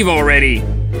 leave already.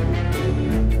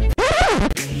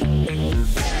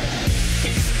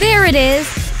 There it is.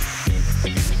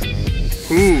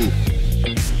 Who?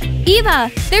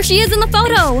 Eva, there she is in the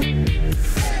photo.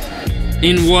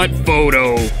 In what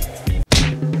photo?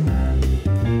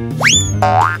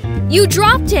 You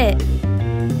dropped it.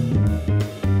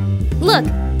 Look,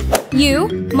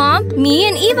 you, Mom, me,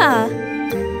 and Eva.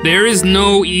 There is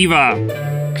no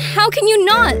Eva. How can you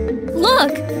not?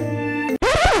 Look.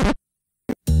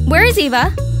 Where is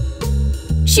Eva?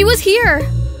 She was here.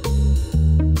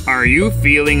 Are you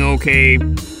feeling okay?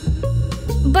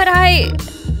 But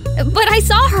But I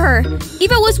saw her.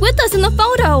 Eva was with us in the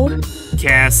photo.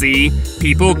 Cassie,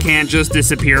 people can't just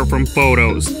disappear from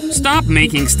photos. Stop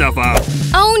making stuff up.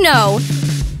 Oh no.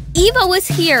 Eva was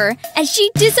here, and she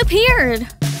disappeared.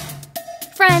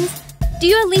 Friends, do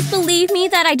you at least believe me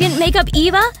that I didn't make up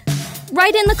Eva?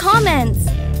 Write in the comments.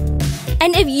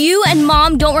 And if you and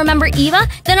Mom don't remember Eva,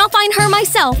 then I'll find her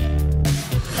myself.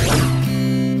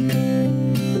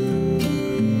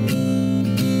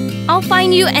 I'll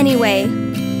find you anyway.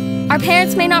 Our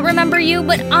parents may not remember you,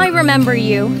 but I remember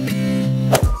you.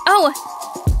 Oh,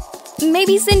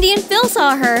 maybe Cindy and Phil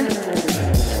saw her.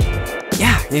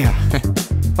 Yeah.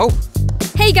 Oh.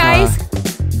 Hey guys.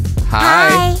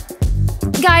 Hi.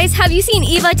 Guys, have you seen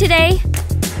Eva today?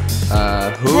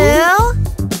 Who?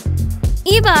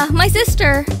 Eva, my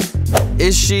sister.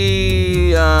 Is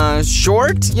she,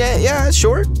 short? Yeah,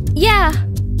 short. Yeah.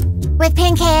 With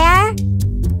pink hair?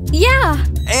 Yeah.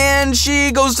 And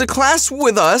she goes to class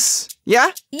with us,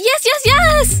 yeah?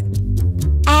 Yes!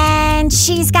 And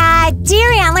she's got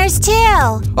deer antlers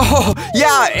too. Oh,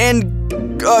 yeah, and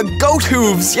goat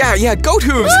hooves. Yeah, goat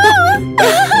hooves.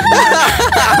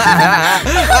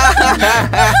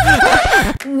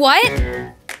 What?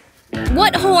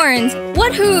 What horns?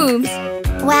 What hooves?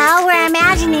 Well, we're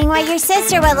imagining what your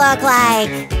sister would look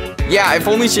like. Yeah, if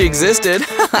only she existed.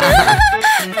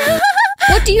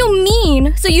 What do you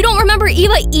mean? So you don't remember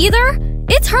Eva either?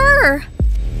 It's her!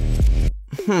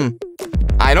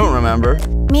 I don't remember.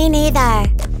 Me neither.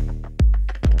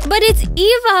 But it's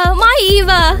Eva, my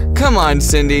Eva! Come on,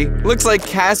 Cindy. Looks like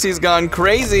Cassie's gone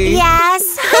crazy.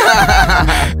 Yes.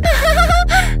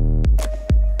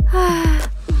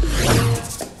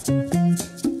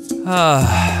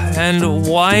 And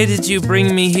why did you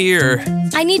bring me here?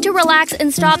 I need to relax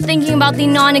and stop thinking about the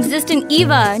non-existent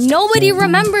Eva. Nobody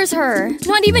remembers her.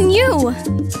 Not even you.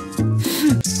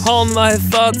 All my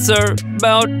thoughts are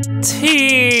about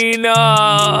Tina.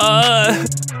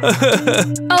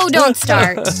 Oh, don't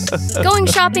start. Going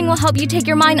shopping will help you take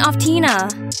your mind off Tina.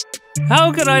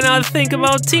 How could I not think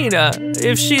about Tina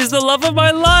if she's the love of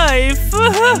my life?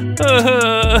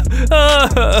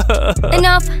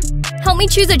 Enough. Help me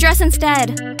choose a dress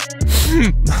instead.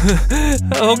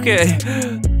 Okay.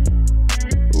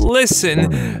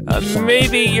 Listen,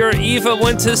 maybe your Eva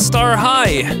went to Star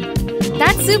High.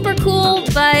 That's super cool,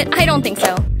 but I don't think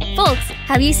so. Folks,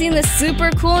 have you seen the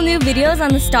super cool new videos on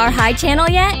the Star High channel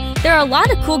yet? There are a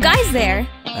lot of cool guys there.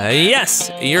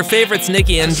 Yes, your favorites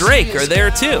Nikki and Drake are there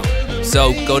too.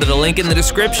 So go to the link in the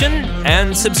description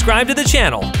and subscribe to the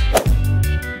channel.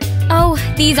 Oh,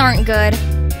 these aren't good.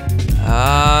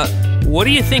 What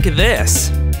do you think of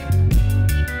this?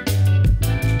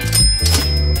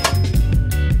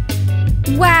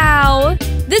 Wow!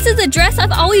 This is a dress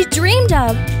I've always dreamed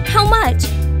of. How much?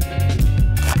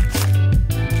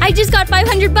 I just got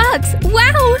 500 bucks.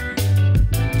 Wow!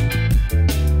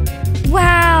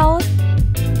 Wow!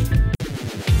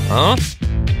 Huh?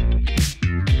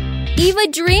 Eva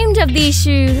dreamed of these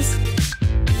shoes.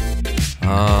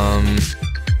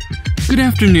 Good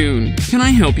afternoon. Can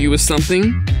I help you with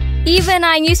something? Eva and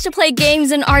I used to play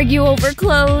games and argue over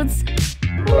clothes.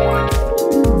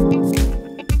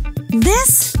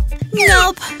 This?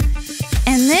 Nope.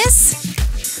 And this?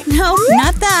 Nope,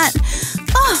 not that.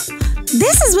 Oh,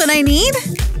 this is what I need.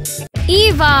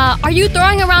 Eva, are you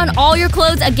throwing around all your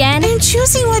clothes again? I'm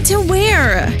choosing what to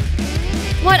wear.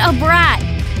 What a brat.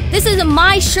 This is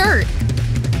my shirt.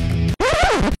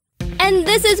 And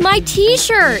this is my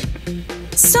t-shirt.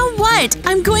 So what?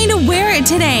 I'm going to wear it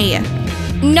today.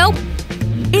 Nope.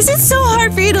 Is it so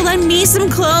hard for you to lend me some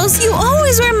clothes? You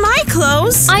always wear my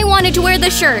clothes. I wanted to wear the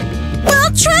shirt.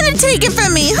 Well, try to take it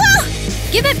from me, huh?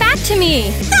 Give it back to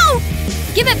me. No!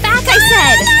 Give it back, I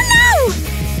said. No!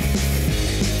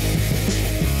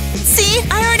 See?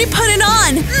 I already put it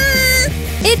on.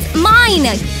 It's mine.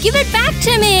 Give it back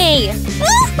to me.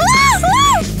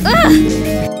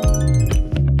 Ugh.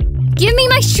 Give me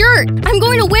my shirt. I'm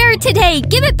going to wear it today.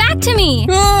 Give it back to me.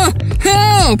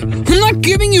 Help! I'm not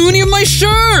giving you any of my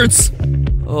shirts!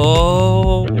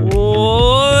 Oh,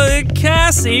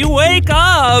 Cassie, wake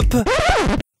up!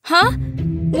 Huh?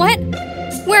 What?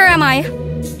 Where am I?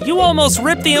 You almost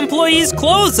ripped the employee's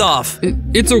clothes off.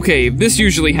 It's okay. This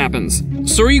usually happens.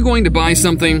 So are you going to buy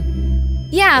something?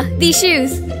 Yeah, these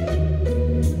shoes.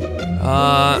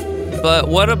 But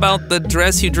what about the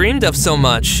dress you dreamed of so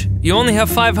much? You only have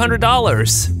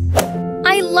 $500.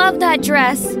 I love that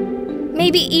dress.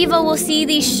 Maybe Eva will see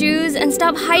these shoes and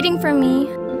stop hiding from me.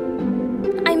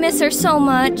 I miss her so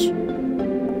much.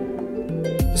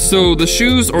 So the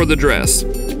shoes or the dress?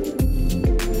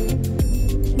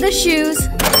 The shoes.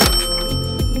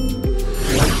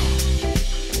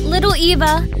 Little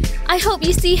Eva, I hope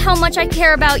you see how much I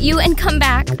care about you and come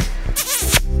back.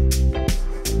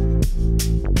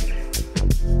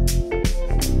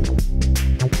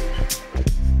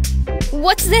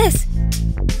 What's this?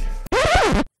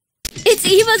 It's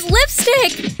Eva's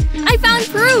lipstick! I found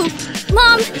proof!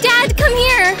 Mom, Dad, come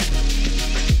here!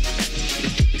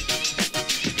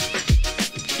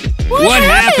 What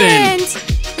happened?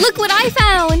 Look what I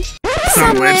found!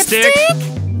 Some lipstick?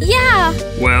 Yeah!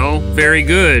 Well, very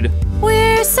good.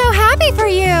 We're so happy for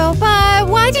you, but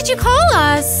why did you call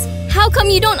us? How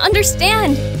come you don't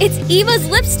understand? It's Eva's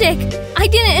lipstick! I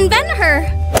didn't invent her!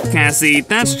 Cassie,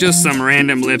 that's just some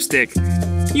random lipstick.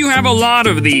 You have a lot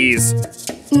of these.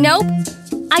 Nope.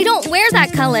 I don't wear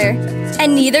that color.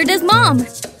 And neither does Mom.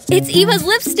 It's Eva's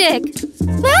lipstick.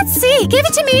 Let's see, give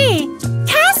it to me.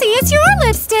 Cassie, it's your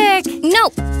lipstick.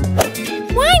 Nope.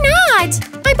 Why not?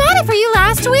 I bought it for you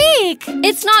last week.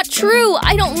 It's not true.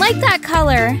 I don't like that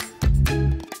color.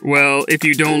 Well, if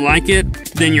you don't like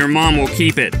it, then your mom will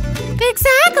keep it.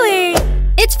 Exactly.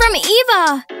 It's from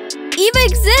Eva. Eva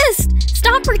exists.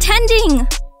 Stop pretending.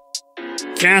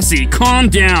 Cassie, calm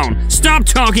down. Stop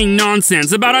talking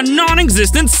nonsense about a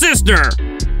non-existent sister.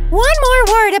 One more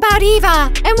word about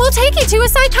Eva, and we'll take you to a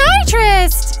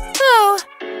psychiatrist. Oh.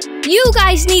 You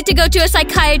guys need to go to a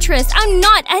psychiatrist. I'm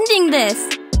not ending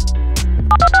this.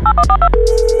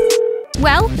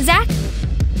 Well, Zach,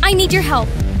 I need your help.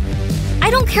 I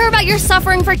don't care about your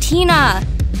suffering for Tina.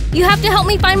 You have to help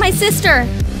me find my sister.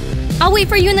 I'll wait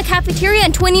for you in the cafeteria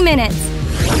in 20 minutes.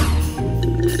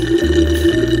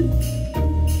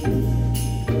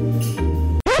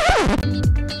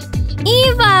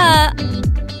 Eva!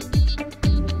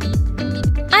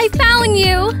 I found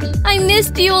you! I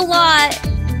missed you a lot.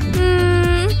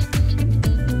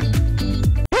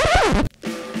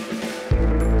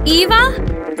 Eva?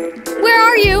 Where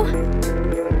are you?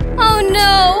 Oh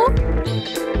no!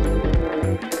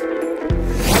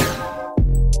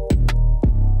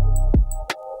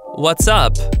 What's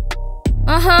up?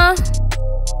 Uh-huh.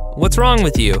 What's wrong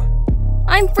with you?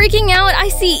 I'm freaking out. I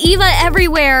see Eva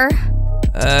everywhere.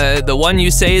 The one you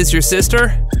say is your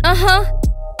sister? Uh-huh.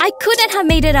 I couldn't have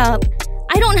made it up.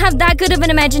 I don't have that good of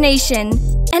an imagination.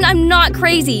 And I'm not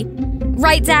crazy.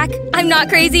 Right, Zach? I'm not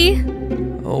crazy?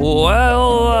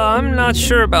 Well, I'm not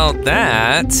sure about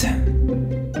that.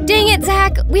 Dang it,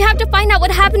 Zach. We have to find out what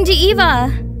happened to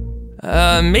Eva.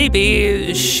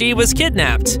 Maybe she was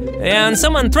kidnapped, and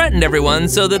someone threatened everyone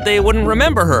so that they wouldn't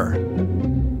remember her.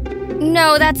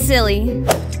 No, that's silly.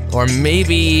 Or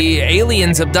maybe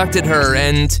aliens abducted her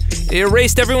and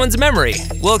erased everyone's memory.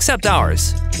 We'll accept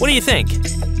ours. What do you think?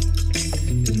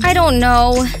 I don't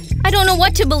know. I don't know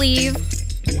what to believe.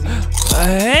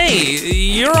 Hey,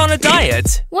 you're on a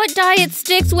diet. What diet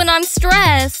sticks when I'm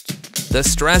stressed? The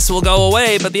stress will go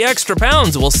away, but the extra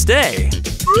pounds will stay.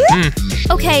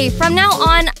 Okay, from now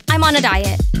on, I'm on a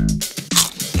diet.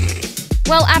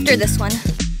 Well, after this one.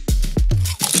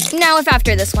 Now if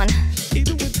after this one.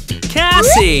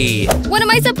 Cassie! What am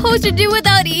I supposed to do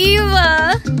without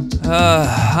Eva?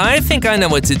 I think I know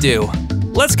what to do.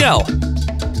 Let's go.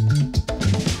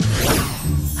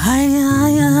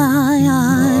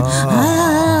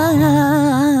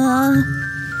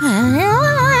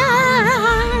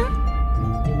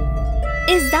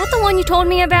 Is that the one you told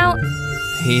me about?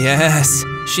 Yes,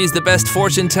 she's the best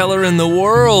fortune teller in the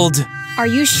world. Are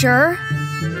you sure?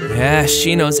 Yeah,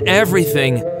 she knows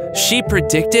everything. She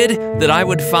predicted that I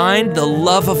would find the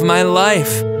love of my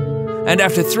life. And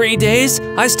after 3 days,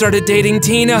 I started dating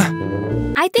Tina.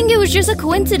 I think it was just a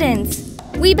coincidence.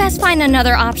 We best find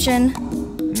another option.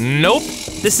 Nope,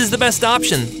 this is the best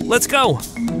option. Let's go.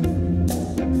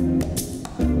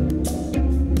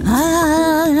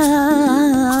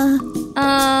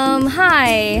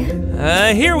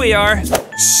 Hi. Here we are.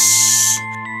 Shh.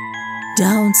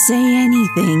 Don't say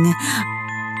anything.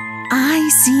 I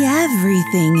see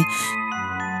everything.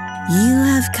 You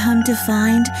have come to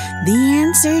find the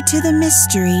answer to the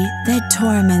mystery that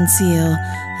torments you.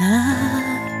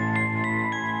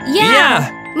 Yeah.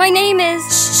 My name is…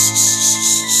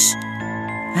 Shh.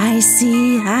 I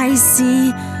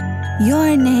see.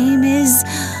 Your name is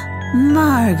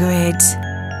Margaret.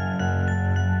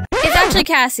 It's actually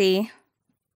Cassie.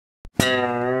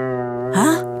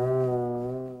 Huh?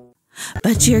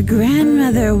 But your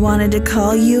grandmother wanted to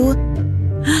call you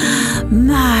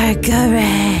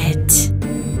Margaret.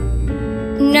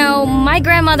 No, my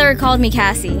grandmother called me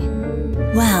Cassie.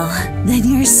 Well, then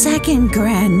your second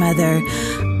grandmother.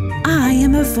 I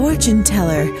am a fortune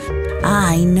teller.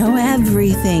 I know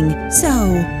everything. So,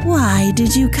 why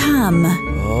did you come?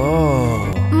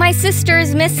 Oh. My sister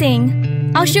is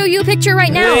missing. I'll show you a picture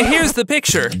right now. Here's the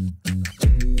picture.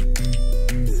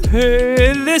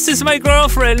 This is my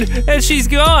girlfriend, and she's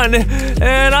gone,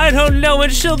 and I don't know when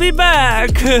she'll be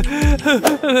back.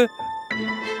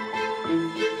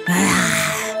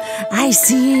 I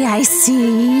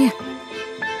see.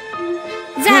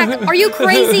 Zach, are you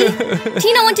crazy?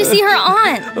 Tina went to see her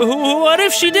aunt. What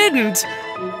if she didn't?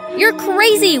 You're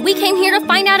crazy. We came here to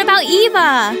find out about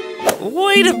Eva.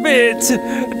 Wait a bit.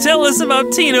 Tell us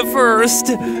about Tina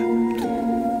first.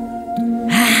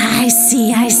 I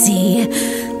see.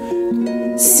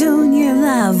 Soon your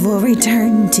love will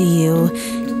return to you,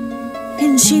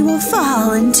 and she will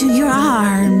fall into your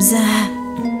arms.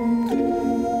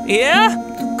 Yeah?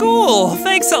 Cool.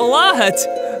 Thanks a lot.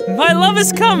 My love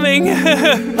is coming.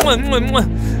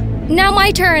 Now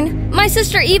my turn. My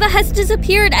sister Eva has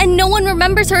disappeared and no one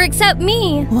remembers her except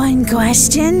me. One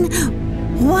question,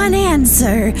 one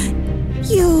answer.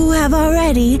 You have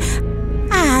already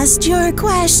asked your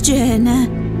question.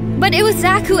 But it was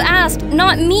Zach who asked,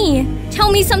 not me.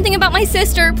 Tell me something about my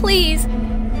sister, please.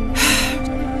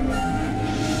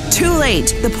 Too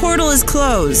late. The portal is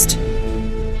closed.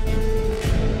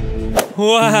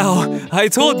 Wow, I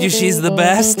told you she's the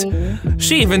best.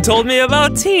 She even told me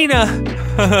about Tina.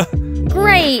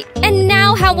 Great. And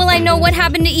now how will I know what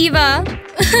happened to Eva?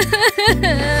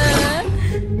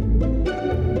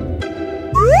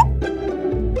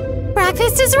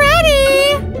 Breakfast is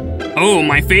ready! Oh,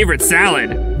 my favorite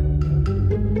salad.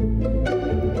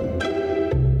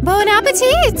 Bon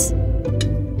appetit!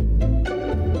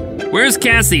 Where's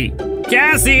Cassie?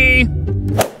 Cassie!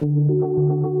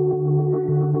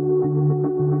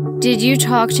 Did you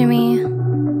talk to me?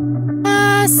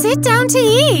 Sit down to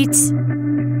eat.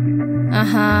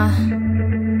 Uh-huh.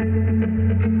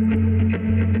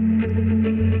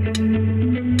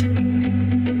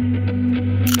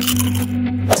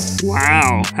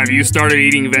 Wow, have you started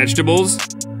eating vegetables?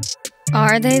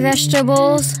 Are they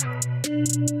vegetables?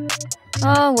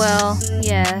 Oh, well,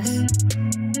 yes.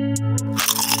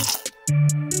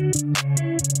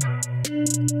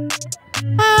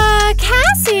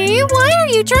 Cassie, why are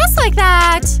you dressed like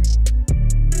that?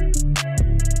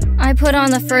 I put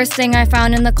on the first thing I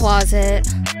found in the closet.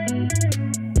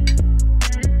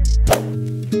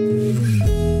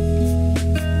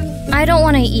 I don't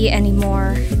want to eat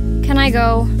anymore. Can I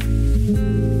go?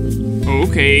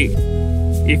 Okay.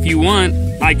 If you want,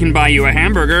 I can buy you a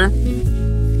hamburger.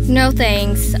 No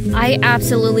thanks. I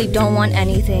absolutely don't want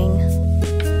anything.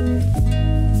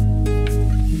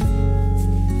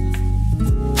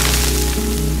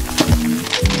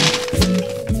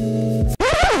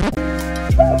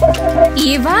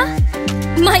 Eva?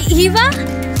 My Eva?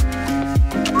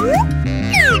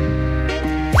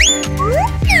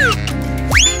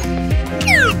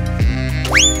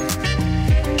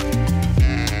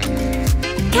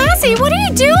 Cassie, what are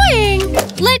you doing?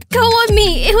 Let go of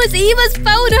me! It was Eva's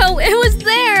photo! It was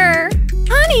there!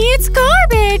 Honey, it's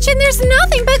garbage, and there's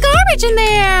nothing but garbage in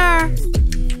there!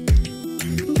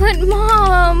 But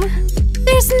Mom...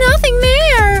 There's nothing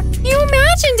there! You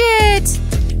imagined it!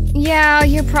 Yeah,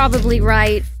 you're probably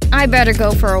right. I better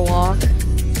go for a walk.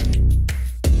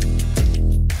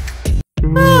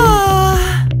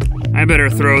 I better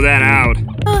throw that out.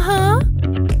 Uh-huh.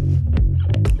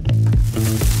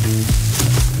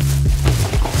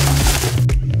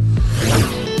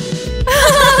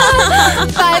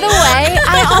 By the way,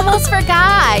 I almost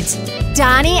forgot.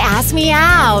 Donnie asked me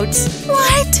out.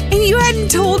 What? And you hadn't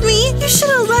told me? You should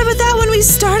have led with that when we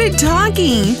started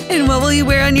talking. And what will you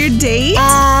wear on your date?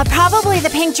 Probably the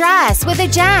pink dress with the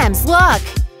gems. Look.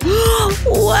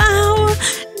 Wow.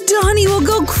 Donnie will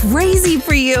go crazy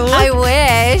for you. I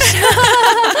wish.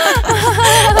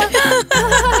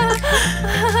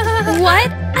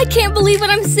 What? I can't believe what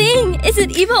I'm seeing. Is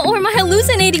it Eva or am I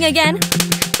hallucinating again?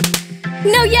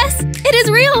 No, yes, it is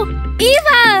real.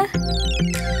 Eva!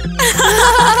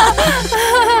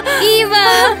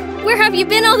 Eva! Where have you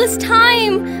been all this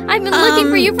time? I've been looking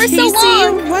for you for Casey, so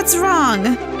long. What's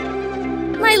wrong?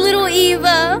 My little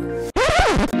Eva.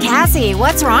 Cassie,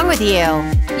 what's wrong with you?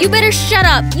 You better shut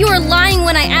up. You were lying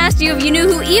when I asked you if you knew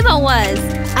who Eva was.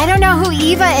 I don't know who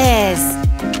Eva is.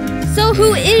 So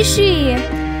who is she?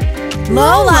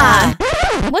 Lola.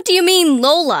 What do you mean,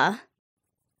 Lola?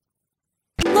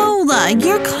 Lola,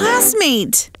 your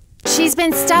classmate. She's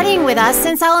been studying with us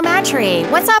since elementary.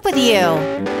 What's up with you?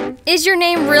 Is your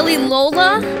name really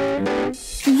Lola?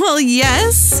 Well,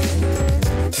 yes.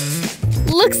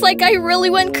 Looks like I really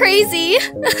went crazy.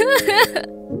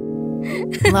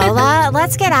 Lola,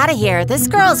 let's get out of here. This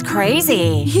girl's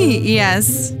crazy.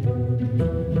 Yes.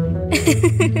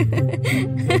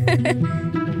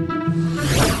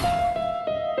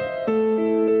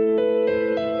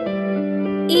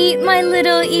 Eat my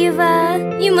little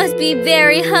Eva. You must be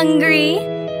very hungry.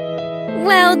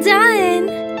 Well done.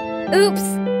 Oops,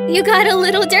 you got a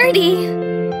little dirty.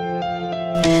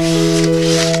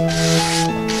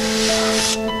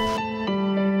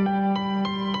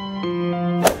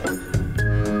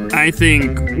 I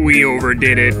think we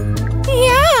overdid it.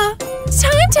 Yeah, it's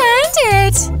time to end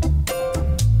it.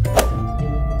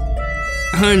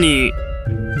 Honey,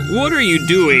 what are you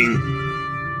doing?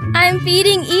 I'm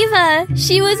feeding Eva.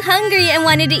 She was hungry and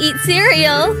wanted to eat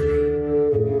cereal.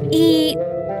 Eat,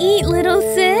 little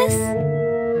sis.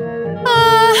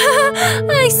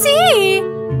 I see.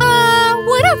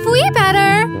 What if we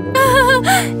better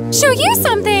show you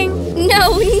something?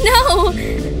 No.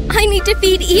 I need to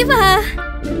feed Eva.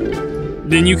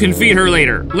 Then you can feed her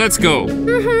later. Let's go.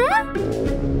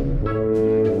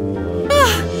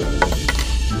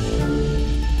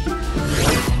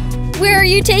 Where are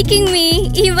you taking me?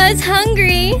 Eva's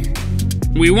hungry.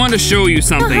 We want to show you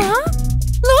something.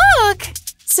 Look!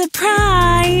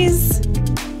 Surprise!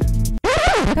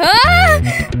 Ah!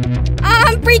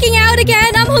 I'm freaking out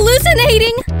again. I'm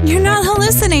hallucinating. You're not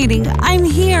hallucinating. I'm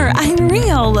here. I'm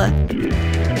real.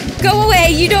 Go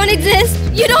away. You don't exist.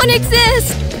 You don't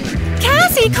exist.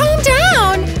 Cassie, calm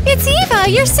down! It's Eva,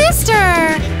 your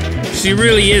sister! She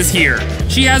really is here.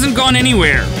 She hasn't gone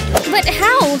anywhere. But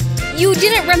how? You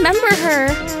didn't remember her.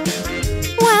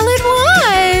 Well, it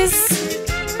was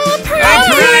a prank!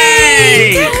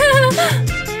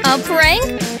 A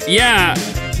prank? Yeah.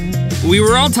 We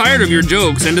were all tired of your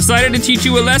jokes and decided to teach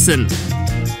you a lesson.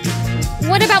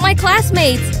 What about my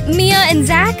classmates, Mia and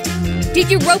Zach? Did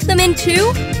you rope them in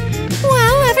too?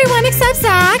 Well, everyone except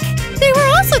Zach. They were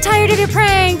also tired of your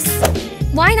pranks.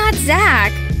 Why not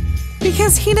Zach?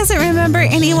 Because he doesn't remember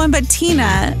anyone but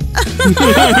Tina.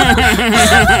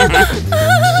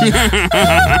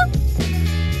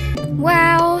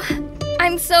 Wow.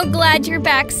 I'm so glad you're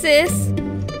back, sis.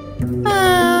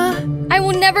 I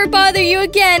will never bother you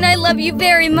again. I love you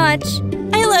very much.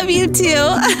 I love you too.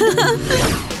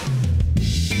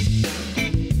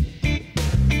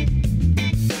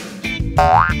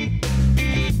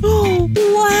 Oh,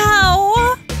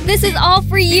 wow! This is all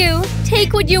for you.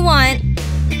 Take what you want.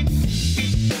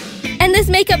 And this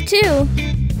makeup too.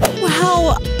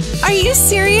 Wow, are you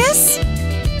serious?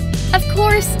 Of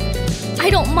course.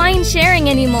 I don't mind sharing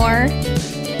anymore.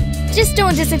 Just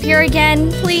don't disappear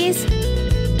again, please.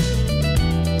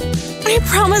 I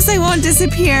promise I won't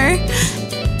disappear.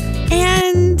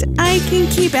 And I can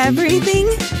keep everything?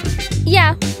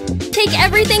 Yeah, take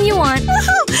everything you want.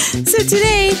 So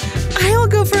today, I will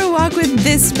go for a walk with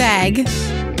this bag.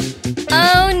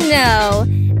 Oh no.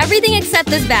 Everything except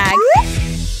this bag.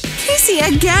 Casey,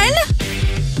 again?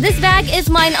 This bag is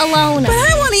mine alone. But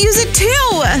I want to use it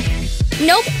too!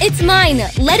 Nope, it's mine.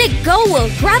 Let it go.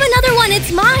 Grab another one,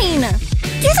 it's mine.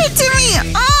 Give it to me!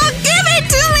 Oh, give it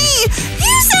to me!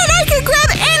 You said I could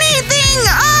grab anything!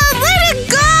 Oh, let it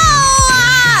go!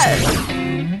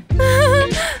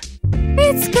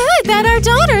 It's good that our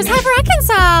daughters have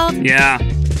reconciled. Yeah.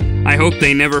 I hope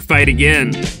they never fight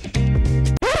again.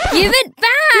 Give it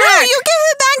back! No, you give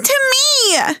it back to me!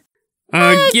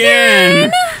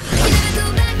 Again!